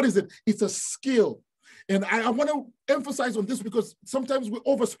 So what is it? It's a skill. And I want to emphasize on this because sometimes we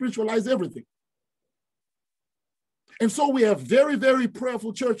over-spiritualize everything. And so we have very, very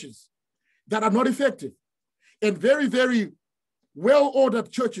prayerful churches that are not effective, and very, very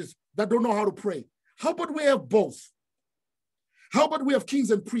well-ordered churches that don't know how to pray. How about we have both? How about we have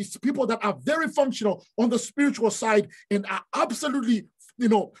kings and priests, people that are very functional on the spiritual side and are absolutely,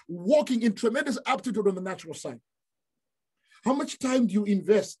 walking in tremendous aptitude on the natural side? How much time do you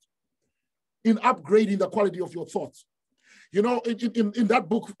invest in upgrading the quality of your thoughts? You know, in that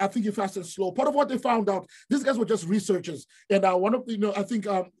book, I think, Fast and Slow, part of what they found out, these guys were just researchers. And one of the, I think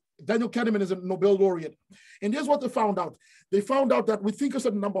Daniel Kahneman is a Nobel laureate. And here's what they found out. They found out that we think a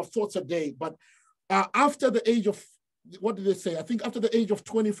certain number of thoughts a day, but after the age of, what did they say? I think after the age of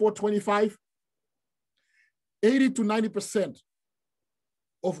 24, 25, 80 to 90%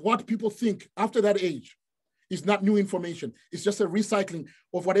 of what people think after that age is not new information. It's just a recycling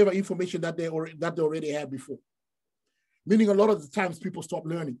of whatever information that they already had before. Meaning a lot of the times people stop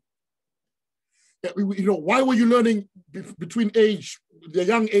learning. You know, why were you learning between the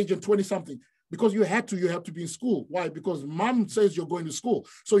young age and 20 something? Because you have to be in school. Why? Because mom says you're going to school,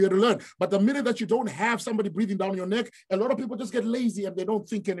 so you have to learn. But the minute that you don't have somebody breathing down your neck, a lot of people just get lazy and they don't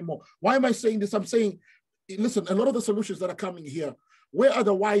think anymore. Why am I saying this? I'm saying, listen, a lot of the solutions that are coming here, where are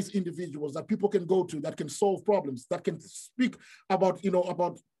the wise individuals that people can go to that can solve problems, that can speak about,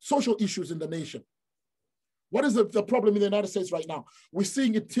 about social issues in the nation? What is the problem in the United States right now? We're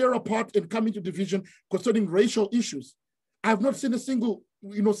seeing it tear apart and come into division concerning racial issues. I have not seen a single,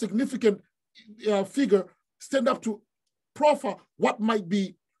 significant figure stand up to proffer what might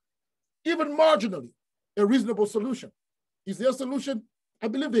be even marginally a reasonable solution. Is there a solution? I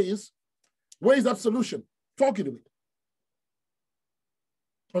believe there is. Where is that solution? Talking to it.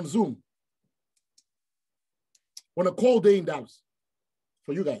 On Zoom. On a cold day in Dallas.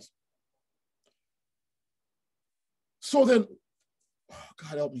 For you guys. So then, oh,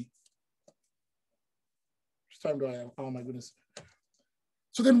 God help me. Which time do I have? Oh my goodness.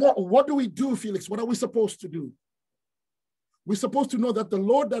 So then what do we do, Felix? What are we supposed to do? We're supposed to know that the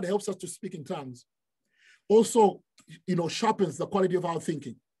Lord that helps us to speak in tongues also, sharpens the quality of our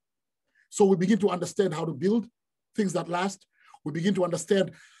thinking. So we begin to understand how to build things that last. We begin to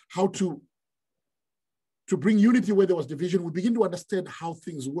understand how to bring unity where there was division. We begin to understand how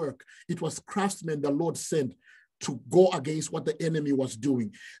things work. It was craftsmen the Lord sent to go against what the enemy was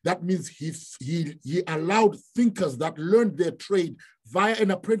doing. That means he allowed thinkers that learned their trade via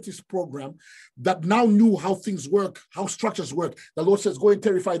an apprentice program that now knew how things work, how structures work. The Lord says, go and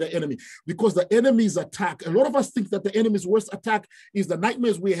terrify the enemy, because the enemy's attack, a lot of us think that the enemy's worst attack is the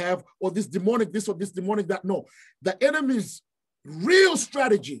nightmares we have, or this demonic this or this demonic that. No, the enemy's real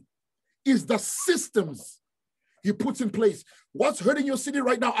strategy is the systems he puts in place. What's hurting your city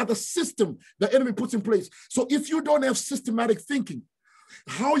right now are the system the enemy puts in place. So if you don't have systematic thinking,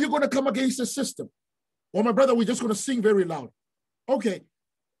 how are you going to come against the system? Well, my brother, we're just going to sing very loud. Okay,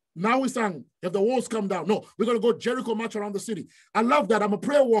 now we sang, if the walls come down. No, we're going to go Jericho march around the city. I love that. I'm a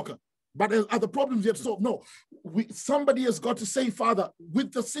prayer walker. But are the problems yet solved? No, somebody has got to say, Father,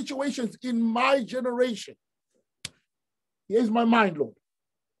 with the situations in my generation, here's my mind, Lord.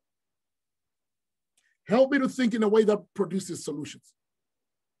 Help me to think in a way that produces solutions.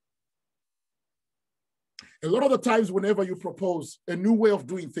 A lot of the times, whenever you propose a new way of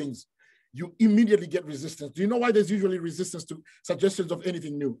doing things, you immediately get resistance. Do you know why there's usually resistance to suggestions of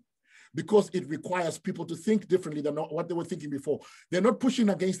anything new? Because it requires people to think differently than what they were thinking before. They're not pushing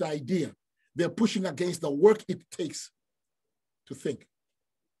against the idea. They're pushing against the work it takes to think.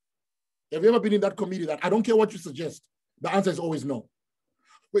 Have you ever been in that committee that I don't care what you suggest? The answer is always no.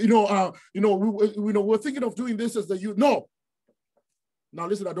 But we're thinking of doing this as the youth. No. Now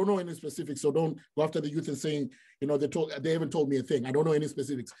listen, I don't know any specifics, so don't go after the youth and saying, they haven't told me a thing. I don't know any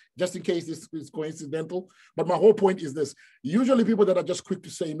specifics, just in case this is coincidental. But my whole point is this: usually people that are just quick to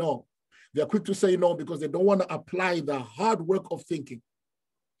say no, they're quick to say no because they don't want to apply the hard work of thinking.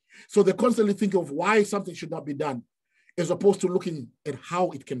 So they constantly think of why something should not be done, as opposed to looking at how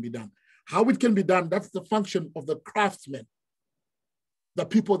it can be done. How it can be done, that's the function of the craftsmen. The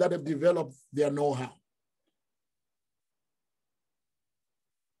people that have developed their know-how.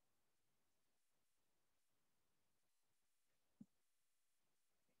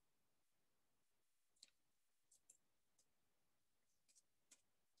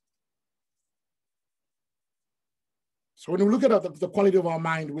 So when we look at the quality of our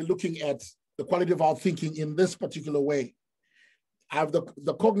mind, we're looking at the quality of our thinking in this particular way. I have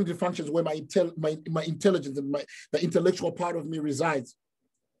the cognitive functions where my intelligence and the intellectual part of me resides.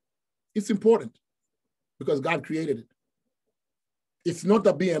 It's important because God created it. It's not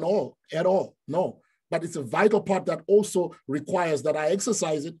the be and all at all, no. But it's a vital part that also requires that I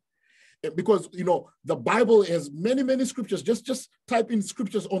exercise it, because the Bible has many, many scriptures. Just type in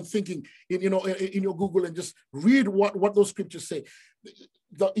scriptures on thinking in your Google and just read what those scriptures say.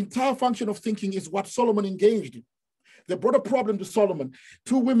 The entire function of thinking is what Solomon engaged in. They brought a problem to Solomon.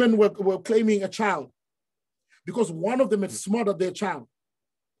 Two women were claiming a child because one of them had smothered their child.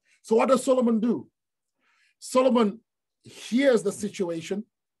 So what does Solomon do? Solomon hears the situation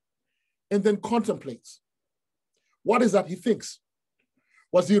and then contemplates. What is that? He thinks.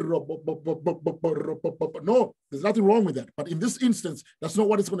 Was he? No, there's nothing wrong with that. But in this instance, that's not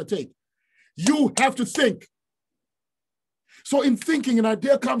what it's going to take. You have to think. So in thinking, an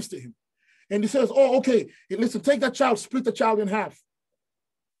idea comes to him. And he says, oh, okay, listen, take that child, split the child in half.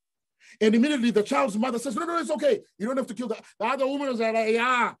 And immediately the child's mother says, no, it's okay. You don't have to kill the other woman is like,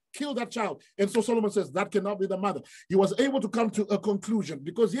 yeah, kill that child. And so Solomon says, that cannot be the mother. He was able to come to a conclusion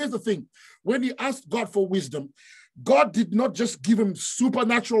because here's the thing. When he asked God for wisdom, God did not just give him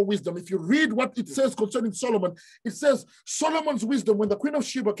supernatural wisdom. If you read what it says concerning Solomon, it says Solomon's wisdom, when the Queen of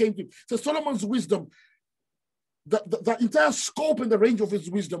Sheba came to him, it says Solomon's wisdom, the entire scope and the range of his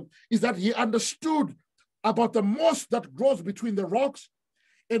wisdom is that he understood about the moss that grows between the rocks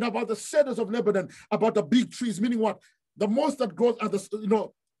and about the cedars of Lebanon, about the big trees, meaning what? The moss that grows are the,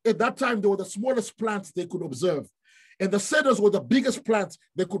 at that time, they were the smallest plants they could observe. And the cedars were the biggest plants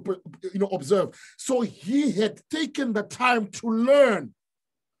they could, observe. So he had taken the time to learn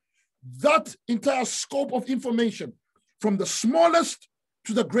that entire scope of information from the smallest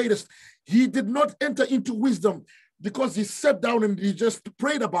to the greatest. He did not enter into wisdom because he sat down and he just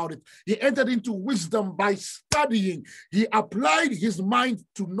prayed about it. He entered into wisdom by studying. He applied his mind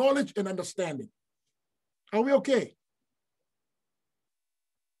to knowledge and understanding. Are we okay?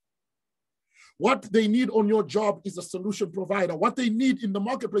 What they need on your job is a solution provider. What they need in the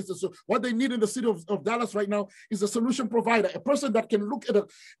marketplace, what they need in the city of Dallas right now is a solution provider, a person that can look at it,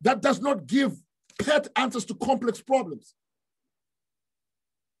 that does not give pet answers to complex problems.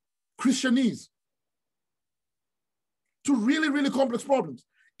 Christianese. To really, really complex problems.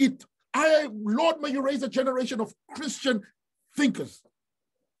 Lord, may you raise a generation of Christian thinkers.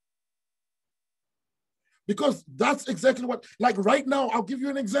 Because that's exactly what, like right now, I'll give you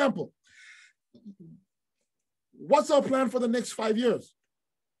an example. What's our plan for the next 5 years?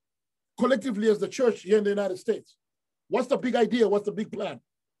 Collectively as the church here in the United States. What's the big idea? What's the big plan?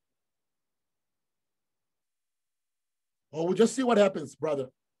 Oh, we'll just see what happens, brother.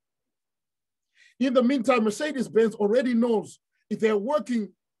 In the meantime, Mercedes-Benz already knows if they're working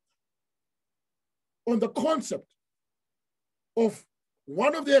on the concept of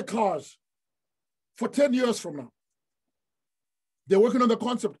one of their cars for 10 years from now. They're working on the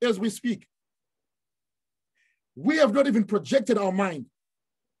concept as we speak. We have not even projected our mind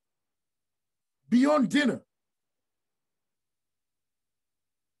beyond dinner.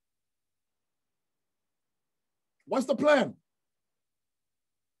 What's the plan?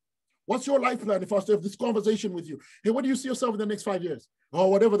 What's your life plan if I was to have this conversation with you? Hey, what do you see yourself in the next 5 years? Oh,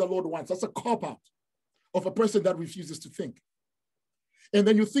 whatever the Lord wants. That's a cop-out of a person that refuses to think. And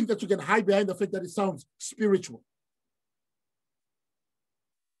then you think that you can hide behind the fact that it sounds spiritual.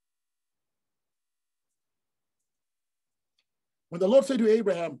 When the Lord said to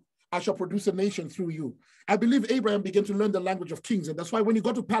Abraham, I shall produce a nation through you, I believe Abraham began to learn the language of kings. And that's why when he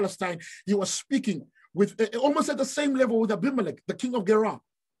got to Palestine, he was speaking with almost at the same level with Abimelech, the king of Gerar.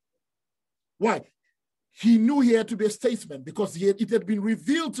 Why? He knew he had to be a statesman because it had been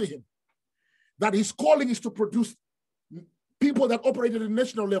revealed to him that his calling is to produce people that operated at a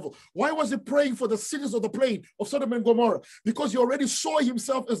national level. Why was he praying for the cities of the plain of Sodom and Gomorrah? Because he already saw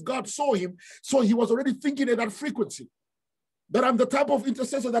himself as God saw him. So he was already thinking at that frequency. That I'm the type of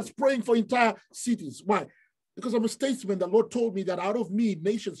intercessor that's praying for entire cities. Why? Because I'm a statesman. The Lord told me that out of me,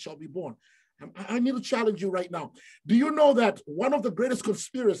 nations shall be born. I need to challenge you right now. Do you know that one of the greatest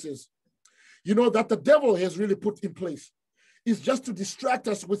conspiracies, that the devil has really put in place is just to distract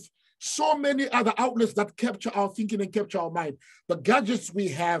us with so many other outlets that capture our thinking and capture our mind. The gadgets we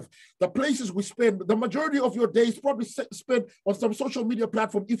have, the places we spend, the majority of your days probably spent on some social media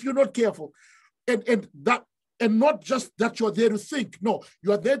platform if you're not careful. And not just that you're there to think. No,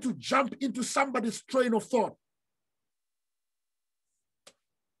 you are there to jump into somebody's train of thought.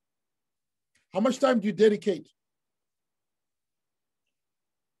 How much time do you dedicate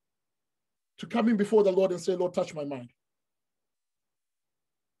to coming before the Lord and say, Lord, touch my mind?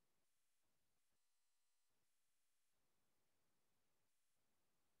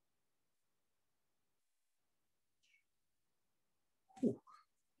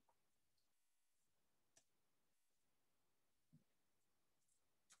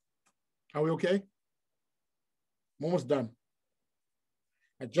 Are we okay? I'm almost done.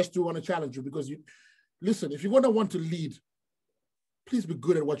 I just do want to challenge you because listen, if you're going to want to lead, please be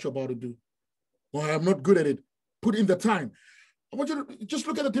good at what you're about to do. Well, I'm not good at it. Put in the time. I want you to just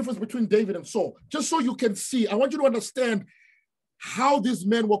look at the difference between David and Saul, just so you can see. I want you to understand how these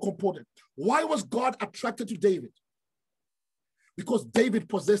men were comported. Why was God attracted to David? Because David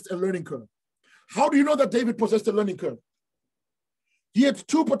possessed a learning curve. How do you know that David possessed a learning curve? He had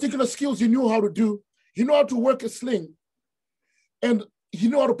two particular skills he knew how to do. He knew how to work a sling, and he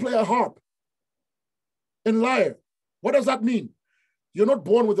knew how to play a harp and lyre. What does that mean? You're not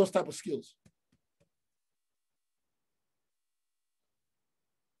born with those type of skills.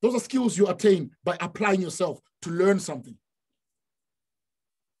 Those are skills you attain by applying yourself to learn something.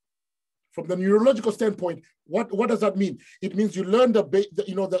 From the neurological standpoint, what does that mean? It means you learn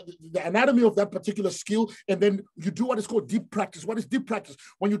the anatomy of that particular skill, and then you do what is called deep practice. What is deep practice?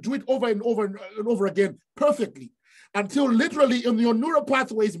 When you do it over and over and over again perfectly, until literally in your neural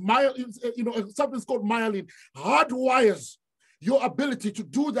pathways, something's called myelin hardwires your ability to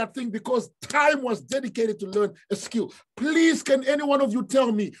do that thing because time was dedicated to learn a skill. Please, can any one of you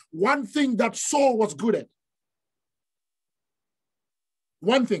tell me one thing that Saul was good at?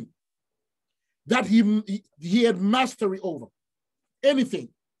 One thing that he had mastery over. Anything.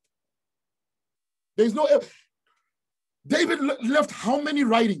 There's no... David left how many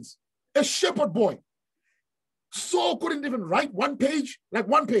writings? A shepherd boy. Saul couldn't even write one page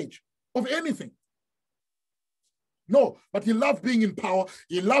of anything. No, but he loved being in power.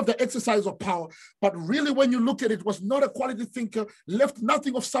 He loved the exercise of power. But really, when you look at it, was not a quality thinker, left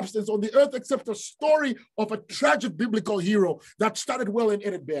nothing of substance on the earth except a story of a tragic biblical hero that started well and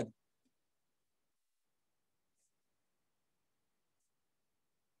ended bad.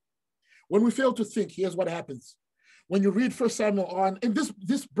 When we fail to think, here's what happens. When you read 1 Samuel on, and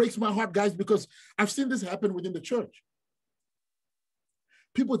this breaks my heart, guys, because I've seen this happen within the church.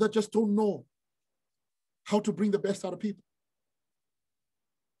 People that just don't know how to bring the best out of people.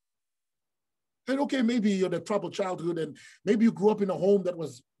 And okay, maybe you're the troubled childhood and maybe you grew up in a home that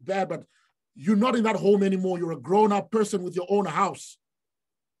was bad, but you're not in that home anymore. You're a grown-up person with your own house.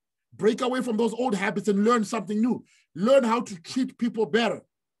 Break away from those old habits and learn something new. Learn how to treat people better.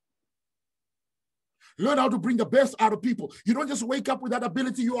 Learn how to bring the best out of people. You don't just wake up with that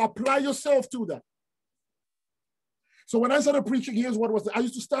ability, you apply yourself to that. So when I started preaching, here's what was, I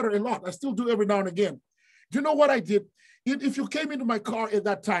used to stutter a lot. I still do every now and again. Do you know what I did? If you came into my car at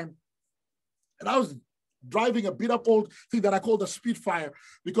that time, and I was driving a beat up old thing that I call the Spitfire,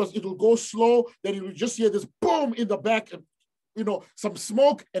 because it will go slow, then you will just hear this boom in the back, and some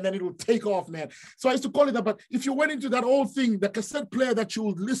smoke, and then it will take off, man. So I used to call it that. But if you went into that old thing, the cassette player that you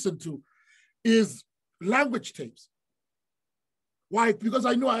would listen to is language tapes. Why? Because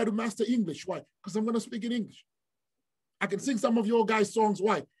I knew I had to master English. Why? Because I'm going to speak in English. I can sing some of your guys' songs.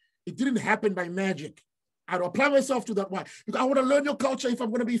 Why? It didn't happen by magic. I had to apply myself to that. Why? Because I want to learn your culture if I'm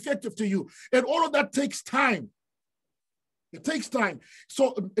going to be effective to you. And all of that takes time. It takes time.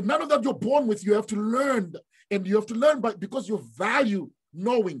 So none of that you're born with. You have to learn. And you have to learn because you value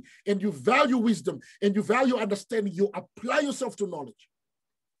knowing and you value wisdom and you value understanding. You apply yourself to knowledge.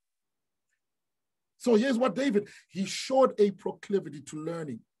 So here's what David, he showed a proclivity to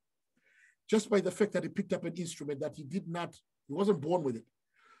learning just by the fact that he picked up an instrument that he wasn't born with it,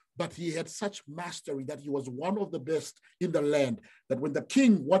 but he had such mastery that he was one of the best in the land, that when the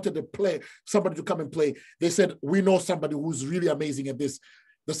king wanted to play, somebody to come and play, they said, we know somebody who's really amazing at this.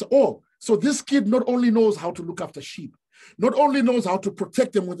 They said, oh, so this kid not only knows how to look after sheep, not only knows how to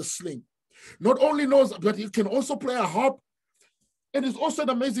protect them with a sling, not only knows, but he can also play a harp, and he's also an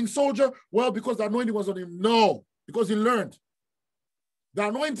amazing soldier. Well, because the anointing was on him. No, because he learned. The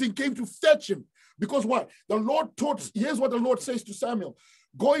anointing came to fetch him. Because what? The Lord here's what the Lord says to Samuel.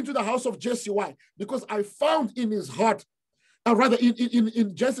 Go into the house of Jesse. Why? Because I found in his heart, rather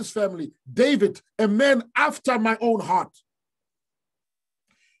in Jesse's family, David, a man after my own heart.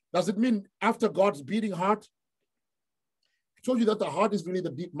 Does it mean after God's beating heart? I told you that the heart is really the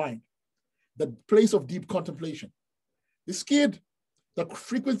deep mind, the place of deep contemplation. This kid, the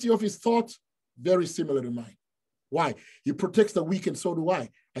frequency of his thoughts, very similar to mine. Why? He protects the weak, and so do I.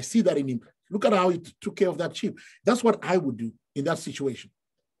 I see that in him. Look at how he took care of that sheep. That's what I would do in that situation.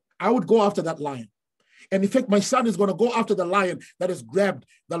 I would go after that lion. And in fact, my son is going to go after the lion that has grabbed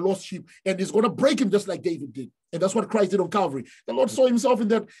the lost sheep, and he's going to break him just like David did. And that's what Christ did on Calvary. The Lord saw himself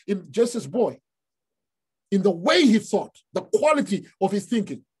in Jesse's boy, in the way he thought, the quality of his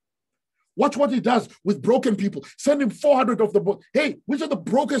thinking. Watch what he does with broken people. Send him 400 of the... Hey, which are the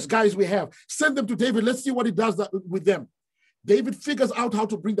brokest guys we have? Send them to David. Let's see what he does with them. David figures out how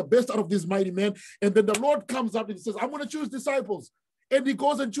to bring the best out of this mighty man. And then the Lord comes up and he says, I'm going to choose disciples. And he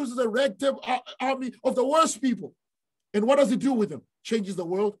goes and chooses a ragtag army of the worst people. And what does he do with them? Changes the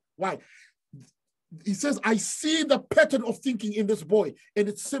world. Why? He says, I see the pattern of thinking in this boy, and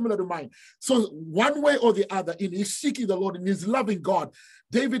it's similar to mine. So one way or the other, in his seeking the Lord, in his loving God,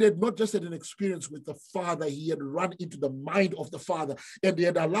 David had not just had an experience with the Father, he had run into the mind of the Father, and he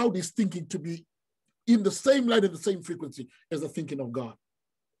had allowed his thinking to be in the same light and the same frequency as the thinking of God.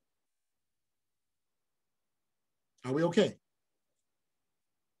 Are we okay?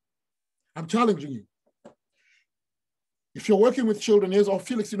 I'm challenging you. If you're working with children, or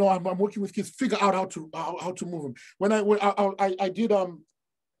Felix, I'm working with kids, figure out how to move them. When I did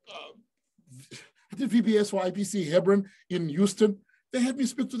VBS for IPC Hebron in Houston, they had me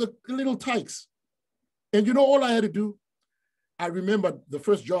speak to the little tykes. And all I had to do, I remembered the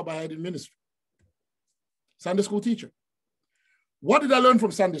first job I had in ministry. Sunday school teacher. What did I learn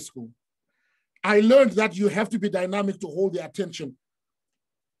from Sunday school? I learned that you have to be dynamic to hold the attention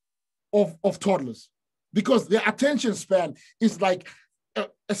of toddlers, because their attention span is like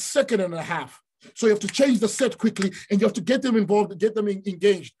a second and a half. So you have to change the set quickly, and you have to get them involved, get them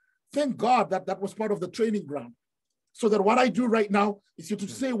engaged. Thank God that was part of the training ground. So that what I do right now is to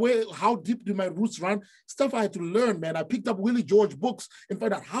say, how deep do my roots run? Stuff I had to learn, man. I picked up Willie George books and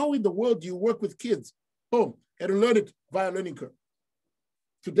find out, how in the world do you work with kids? Boom, had to learn it via learning curve.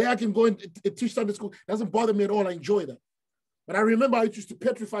 Today I can go and teach Sunday school. It doesn't bother me at all. I enjoy that. But I remember I used to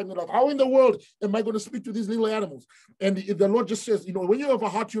petrify me, like, how in the world am I going to speak to these little animals? And the Lord just says, when you have a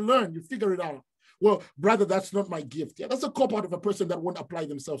heart, you learn, you figure it out. Well, brother, that's not my gift. Yeah, that's a cop out of a person that won't apply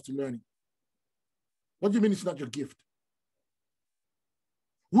themselves to learning. What do you mean it's not your gift?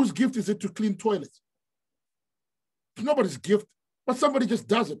 Whose gift is it to clean toilets? It's nobody's gift, but somebody just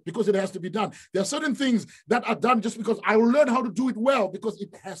does it because it has to be done. There are certain things that are done just because I will learn how to do it well because it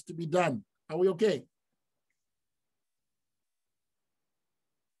has to be done. Are we okay?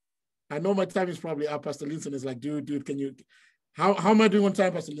 I know my time is probably up. Pastor Linson is like, dude, can you, how am I doing on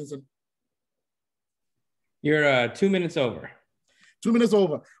time, Pastor Linson? You're 2 minutes over. 2 minutes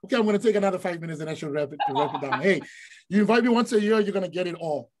over. Okay, I'm going to take another 5 minutes and I should wrap it down. Hey, you invite me once a year, you're going to get it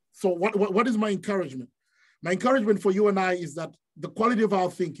all. So what is my encouragement? My encouragement for you and I is that the quality of our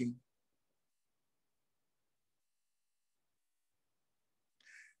thinking,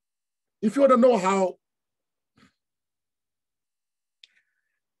 if you want to know how,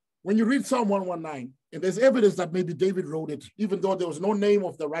 when you read Psalm 119, and there's evidence that maybe David wrote it, even though there was no name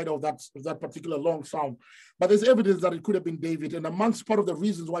of the writer of that particular long psalm, but there's evidence that it could have been David. And amongst part of the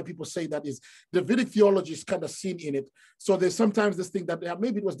reasons why people say that is Davidic theology is kind of seen in it. So there's sometimes this thing that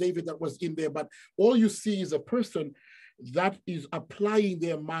maybe it was David that was in there, but all you see is a person that is applying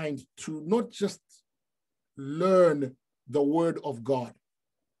their mind to not just learn the word of God,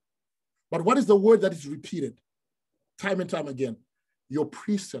 but what is the word that is repeated time and time again? Your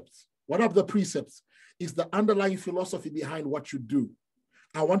precepts. What are the precepts? Is the underlying philosophy behind what you do.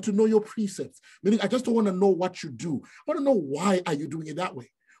 I want to know your precepts, meaning I just don't want to know what you do. I want to know why are you doing it that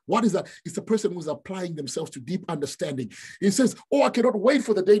way. What is that? It's the person who's applying themselves to deep understanding. It says, I cannot wait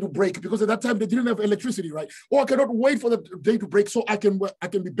for the day to break, because at that time they didn't have electricity, right? I cannot wait for the day to break so I can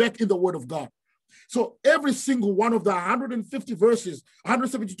be back in the word of God. So every single one of the 150 verses,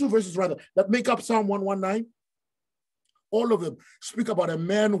 172 verses rather, that make up Psalm 119, all of them speak about a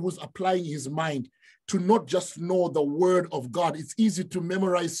man who's applying his mind to not just know the word of God. It's easy to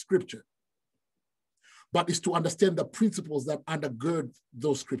memorize scripture, but it's to understand the principles that undergird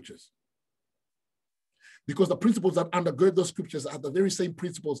those scriptures. Because the principles that undergird those scriptures are the very same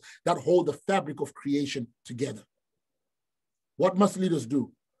principles that hold the fabric of creation together. What must leaders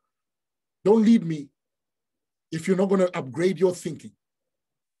do? Don't lead me if you're not going to upgrade your thinking,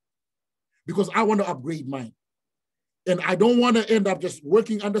 because I want to upgrade mine. And I don't want to end up just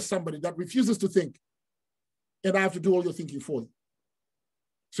working under somebody that refuses to think, and I have to do all your thinking for you.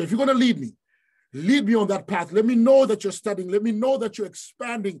 So if you're going to lead me on that path. Let me know that you're studying. Let me know that you're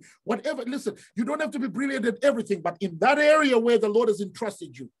expanding. Whatever. Listen, you don't have to be brilliant at everything, but in that area where the Lord has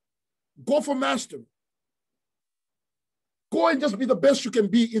entrusted you, go for mastery. Go and just be the best you can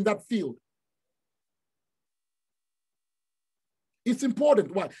be in that field. It's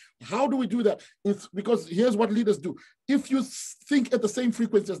important. Why? How do we do that? It's because here's what leaders do. If you think at the same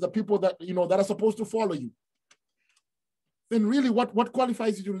frequency as the people that that are supposed to follow you, then really what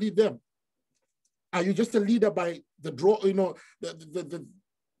qualifies you to lead them? Are you just a leader by the draw, the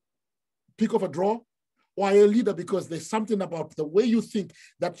pick of a draw? Or are you a leader because there's something about the way you think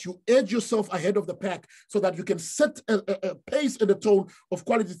that you edge yourself ahead of the pack so that you can set a pace and a tone of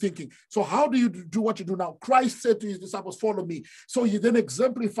quality thinking? So how do you do what you do now? Christ said to his disciples, follow me. So he then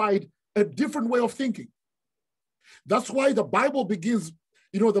exemplified a different way of thinking. That's why the Bible begins,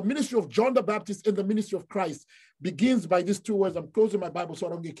 the ministry of John the Baptist and the ministry of Christ begins by these two words. I'm closing my Bible so I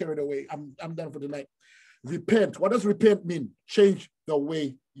don't get carried away. I'm done for the night. Repent. What does repent mean? Change the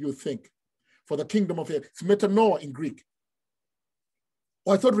way you think. For the kingdom of heaven. It's metanoia in Greek.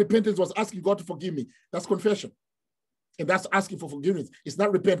 I thought repentance was asking God to forgive me. That's confession. And that's asking for forgiveness. It's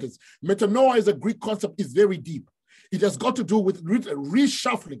not repentance. Metanoia is a Greek concept. It's very deep. It has got to do with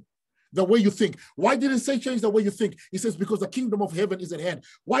reshuffling the way you think. Why did it say change the way you think? It says because the kingdom of heaven is at hand.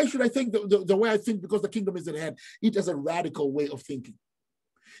 Why should I think the way I think? Because the kingdom is at hand. It is a radical way of thinking.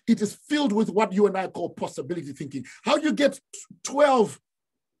 It is filled with what you and I call possibility thinking. How you get 12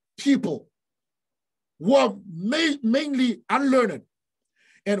 people who are mainly unlearned,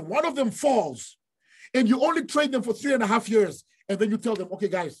 and one of them falls, and you only train them for 3.5 years, and then you tell them, okay,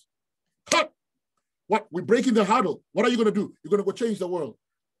 guys, cut. What? We're breaking the huddle. What are you going to do? You're going to go change the world.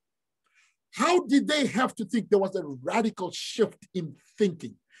 How did they have to think? There was a radical shift in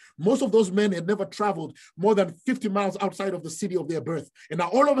thinking. Most of those men had never traveled more than 50 miles outside of the city of their birth. And now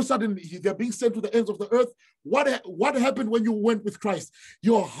all of a sudden, they're being sent to the ends of the earth. What happened when you went with Christ?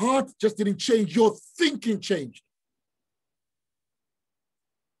 Your heart just didn't change. Your thinking changed.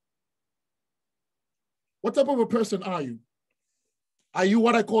 What type of a person are you? Are you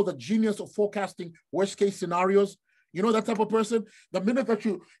what I call the genius of forecasting worst case scenarios? You know that type of person? The minute that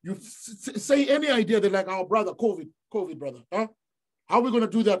you say any idea, they're like, oh, brother, COVID, brother. Huh? How are we going to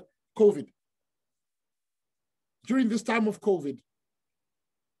do that? COVID. During this time of COVID,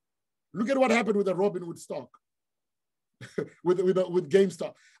 look at what happened with the Robinhood stock, with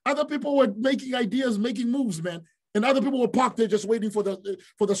GameStop. Other people were making ideas, making moves, man. And other people were parked there just waiting for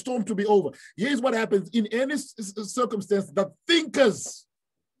the storm to be over. Here's what happens in any circumstance: the thinkers.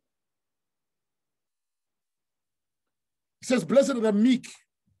 It says, "Blessed are the meek,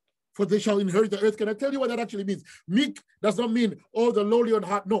 for they shall inherit the earth." Can I tell you what that actually means? Meek does not mean, oh, the lowly on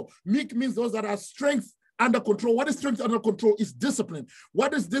heart. No, meek means those that are strength under control. What is strength under control? Is discipline.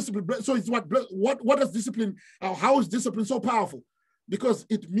 What is discipline? So it's what does discipline? How is discipline so powerful? Because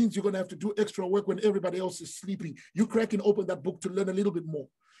it means you're going to have to do extra work when everybody else is sleeping. You cracking open that book to learn a little bit more,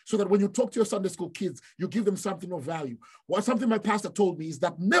 so that when you talk to your Sunday school kids, you give them something of value. Well, something my pastor told me is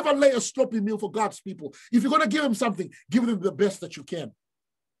that never lay a sloppy meal for God's people. If you're going to give them something, give them the best that you can.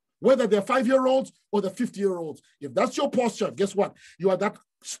 Whether they're 5-year-olds or the 50-year-olds. If that's your posture, guess what? You are that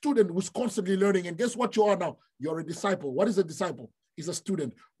student who's constantly learning. And guess what you are now? You're a disciple. What is a disciple? Is a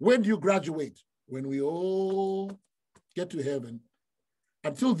student. When do you graduate? When we all get to heaven.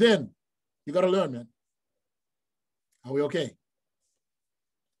 Until then, you got to learn, man. Are we okay?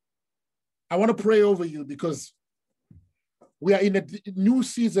 I want to pray over you because we are in a new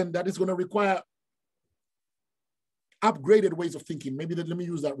season that is going to require upgraded ways of thinking. Maybe let me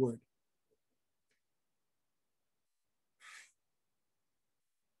use that word.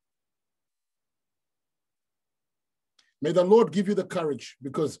 May the Lord give you the courage,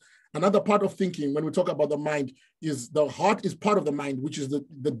 because another part of thinking, when we talk about the mind, is the heart is part of the mind, which is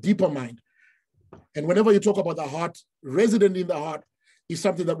the deeper mind. And whenever you talk about the heart, resident in the heart is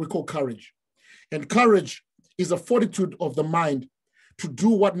something that we call courage. And courage is a fortitude of the mind to do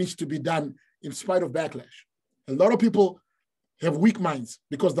what needs to be done in spite of backlash. A lot of people have weak minds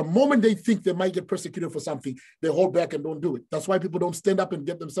because the moment they think they might get persecuted for something, they hold back and don't do it. That's why people don't stand up and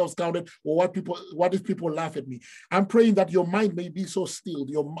get themselves counted. Or what if people laugh at me? I'm praying that your mind may be so stilled,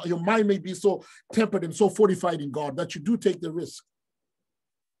 your mind may be so tempered and so fortified in God that you do take the risk,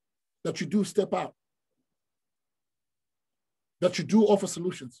 that you do step out, that you do offer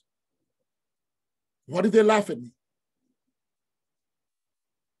solutions. What if they laugh at me?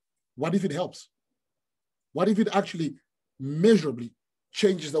 What if it helps? What if it actually measurably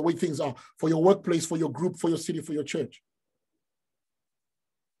changes the way things are for your workplace, for your group, for your city, for your church?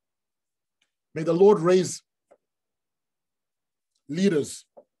 May the Lord raise leaders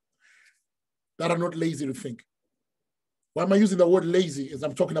that are not lazy to think. Why am I using the word lazy as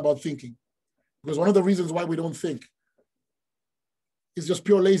I'm talking about thinking? Because one of the reasons why we don't think is just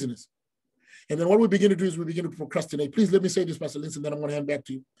pure laziness. And then what we begin to do is we begin to procrastinate. Please let me say this, Pastor Linson, then I'm going to hand back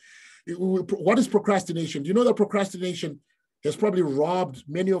to you. What is procrastination? Do you know that procrastination has probably robbed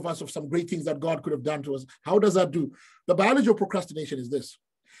many of us of some great things that God could have done to us? How does that do? The biology of procrastination is this,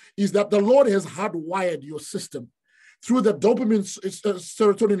 is that the Lord has hardwired your system through the dopamine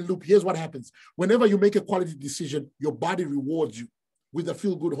serotonin loop. Here's what happens. Whenever you make a quality decision, your body rewards you with the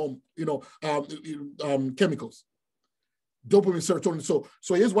feel-good home, chemicals. Dopamine, serotonin.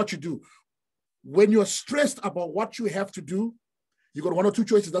 So here's what you do. When you're stressed about what you have to do, you got one or two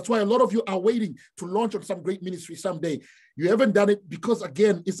choices. That's why a lot of you are waiting to launch on some great ministry someday. You haven't done it because,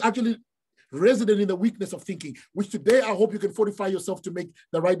 again, it's actually resident in the weakness of thinking, which today I hope you can fortify yourself to make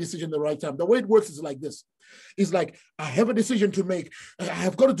the right decision at the right time. The way it works is like this. It's like, I have a decision to make. I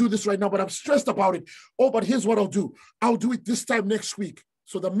have got to do this right now, but I'm stressed about it. Oh, but here's what I'll do. I'll do it this time next week.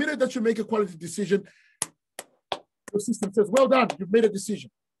 So the minute that you make a quality decision, your system says, well done, you've made a decision.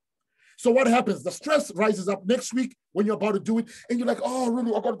 So what happens? The stress rises up next week when you're about to do it, and you're like, oh,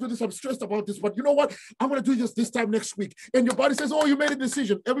 really, I got to do this. I'm stressed about this, but you know what? I'm going to do this time next week. And your body says, oh, you made a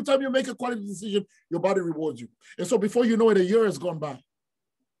decision. Every time you make a quality decision, your body rewards you. And so before you know it, a year has gone by.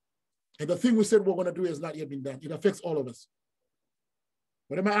 And the thing we said we're going to do has not yet been done. It affects all of us.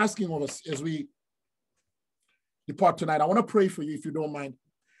 What am I asking of us as we depart tonight? I want to pray for you, if you don't mind.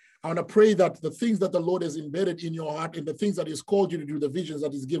 I want to pray that the things that the Lord has embedded in your heart and the things that He's called you to do, the visions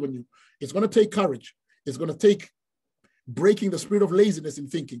that He's given you, it's going to take courage. It's going to take breaking the spirit of laziness in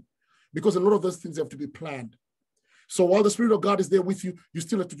thinking, because a lot of those things have to be planned. So while the Spirit of God is there with you, you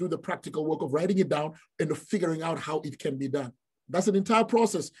still have to do the practical work of writing it down and of figuring out how it can be done. That's an entire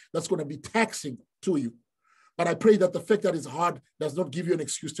process that's going to be taxing to you. But I pray that the fact that it's hard does not give you an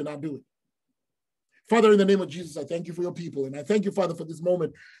excuse to not do it. Father, in the name of Jesus, I thank you for your people. And I thank you, Father, for this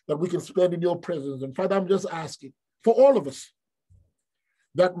moment that we can spend in your presence. And Father, I'm just asking for all of us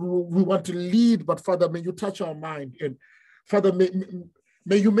that we want to lead, but Father, may you touch our mind. And Father,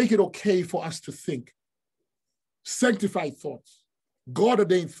 may you make it okay for us to think. Sanctified thoughts,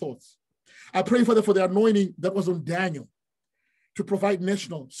 God-ordained thoughts. I pray, Father, for the anointing that was on Daniel to provide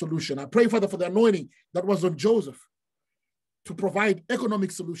national solution. I pray, Father, for the anointing that was on Joseph to provide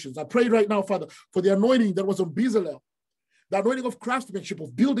economic solutions. I pray right now, Father, for the anointing that was on Bezalel, the anointing of craftsmanship,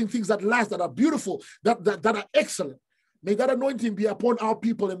 of building things that last, that are beautiful, that are excellent. May that anointing be upon our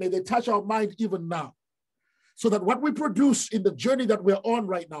people, and may they touch our mind even now, so that what we produce in the journey that we're on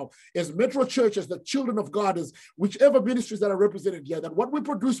right now, as Metro Church, as the children of God, as whichever ministries that are represented here, that what we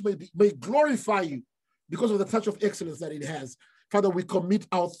produce may glorify you because of the touch of excellence that it has. Father, we commit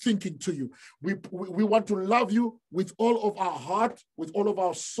our thinking to you. We want to love you with all of our heart, with all of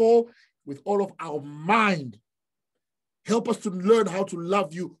our soul, with all of our mind. Help us to learn how to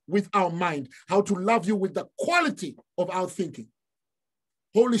love you with our mind, how to love you with the quality of our thinking.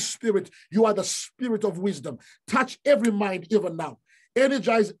 Holy Spirit, you are the Spirit of wisdom. Touch every mind even now.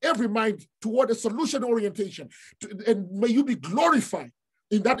 Energize every mind toward a solution orientation. And may you be glorified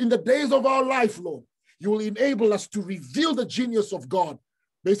in that in the days of our life, Lord. You will enable us to reveal the genius of God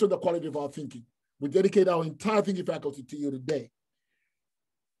based on the quality of our thinking. We dedicate our entire thinking faculty to you today.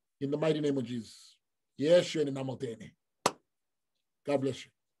 In the mighty name of Jesus. Yes, God bless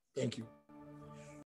you. Thank you.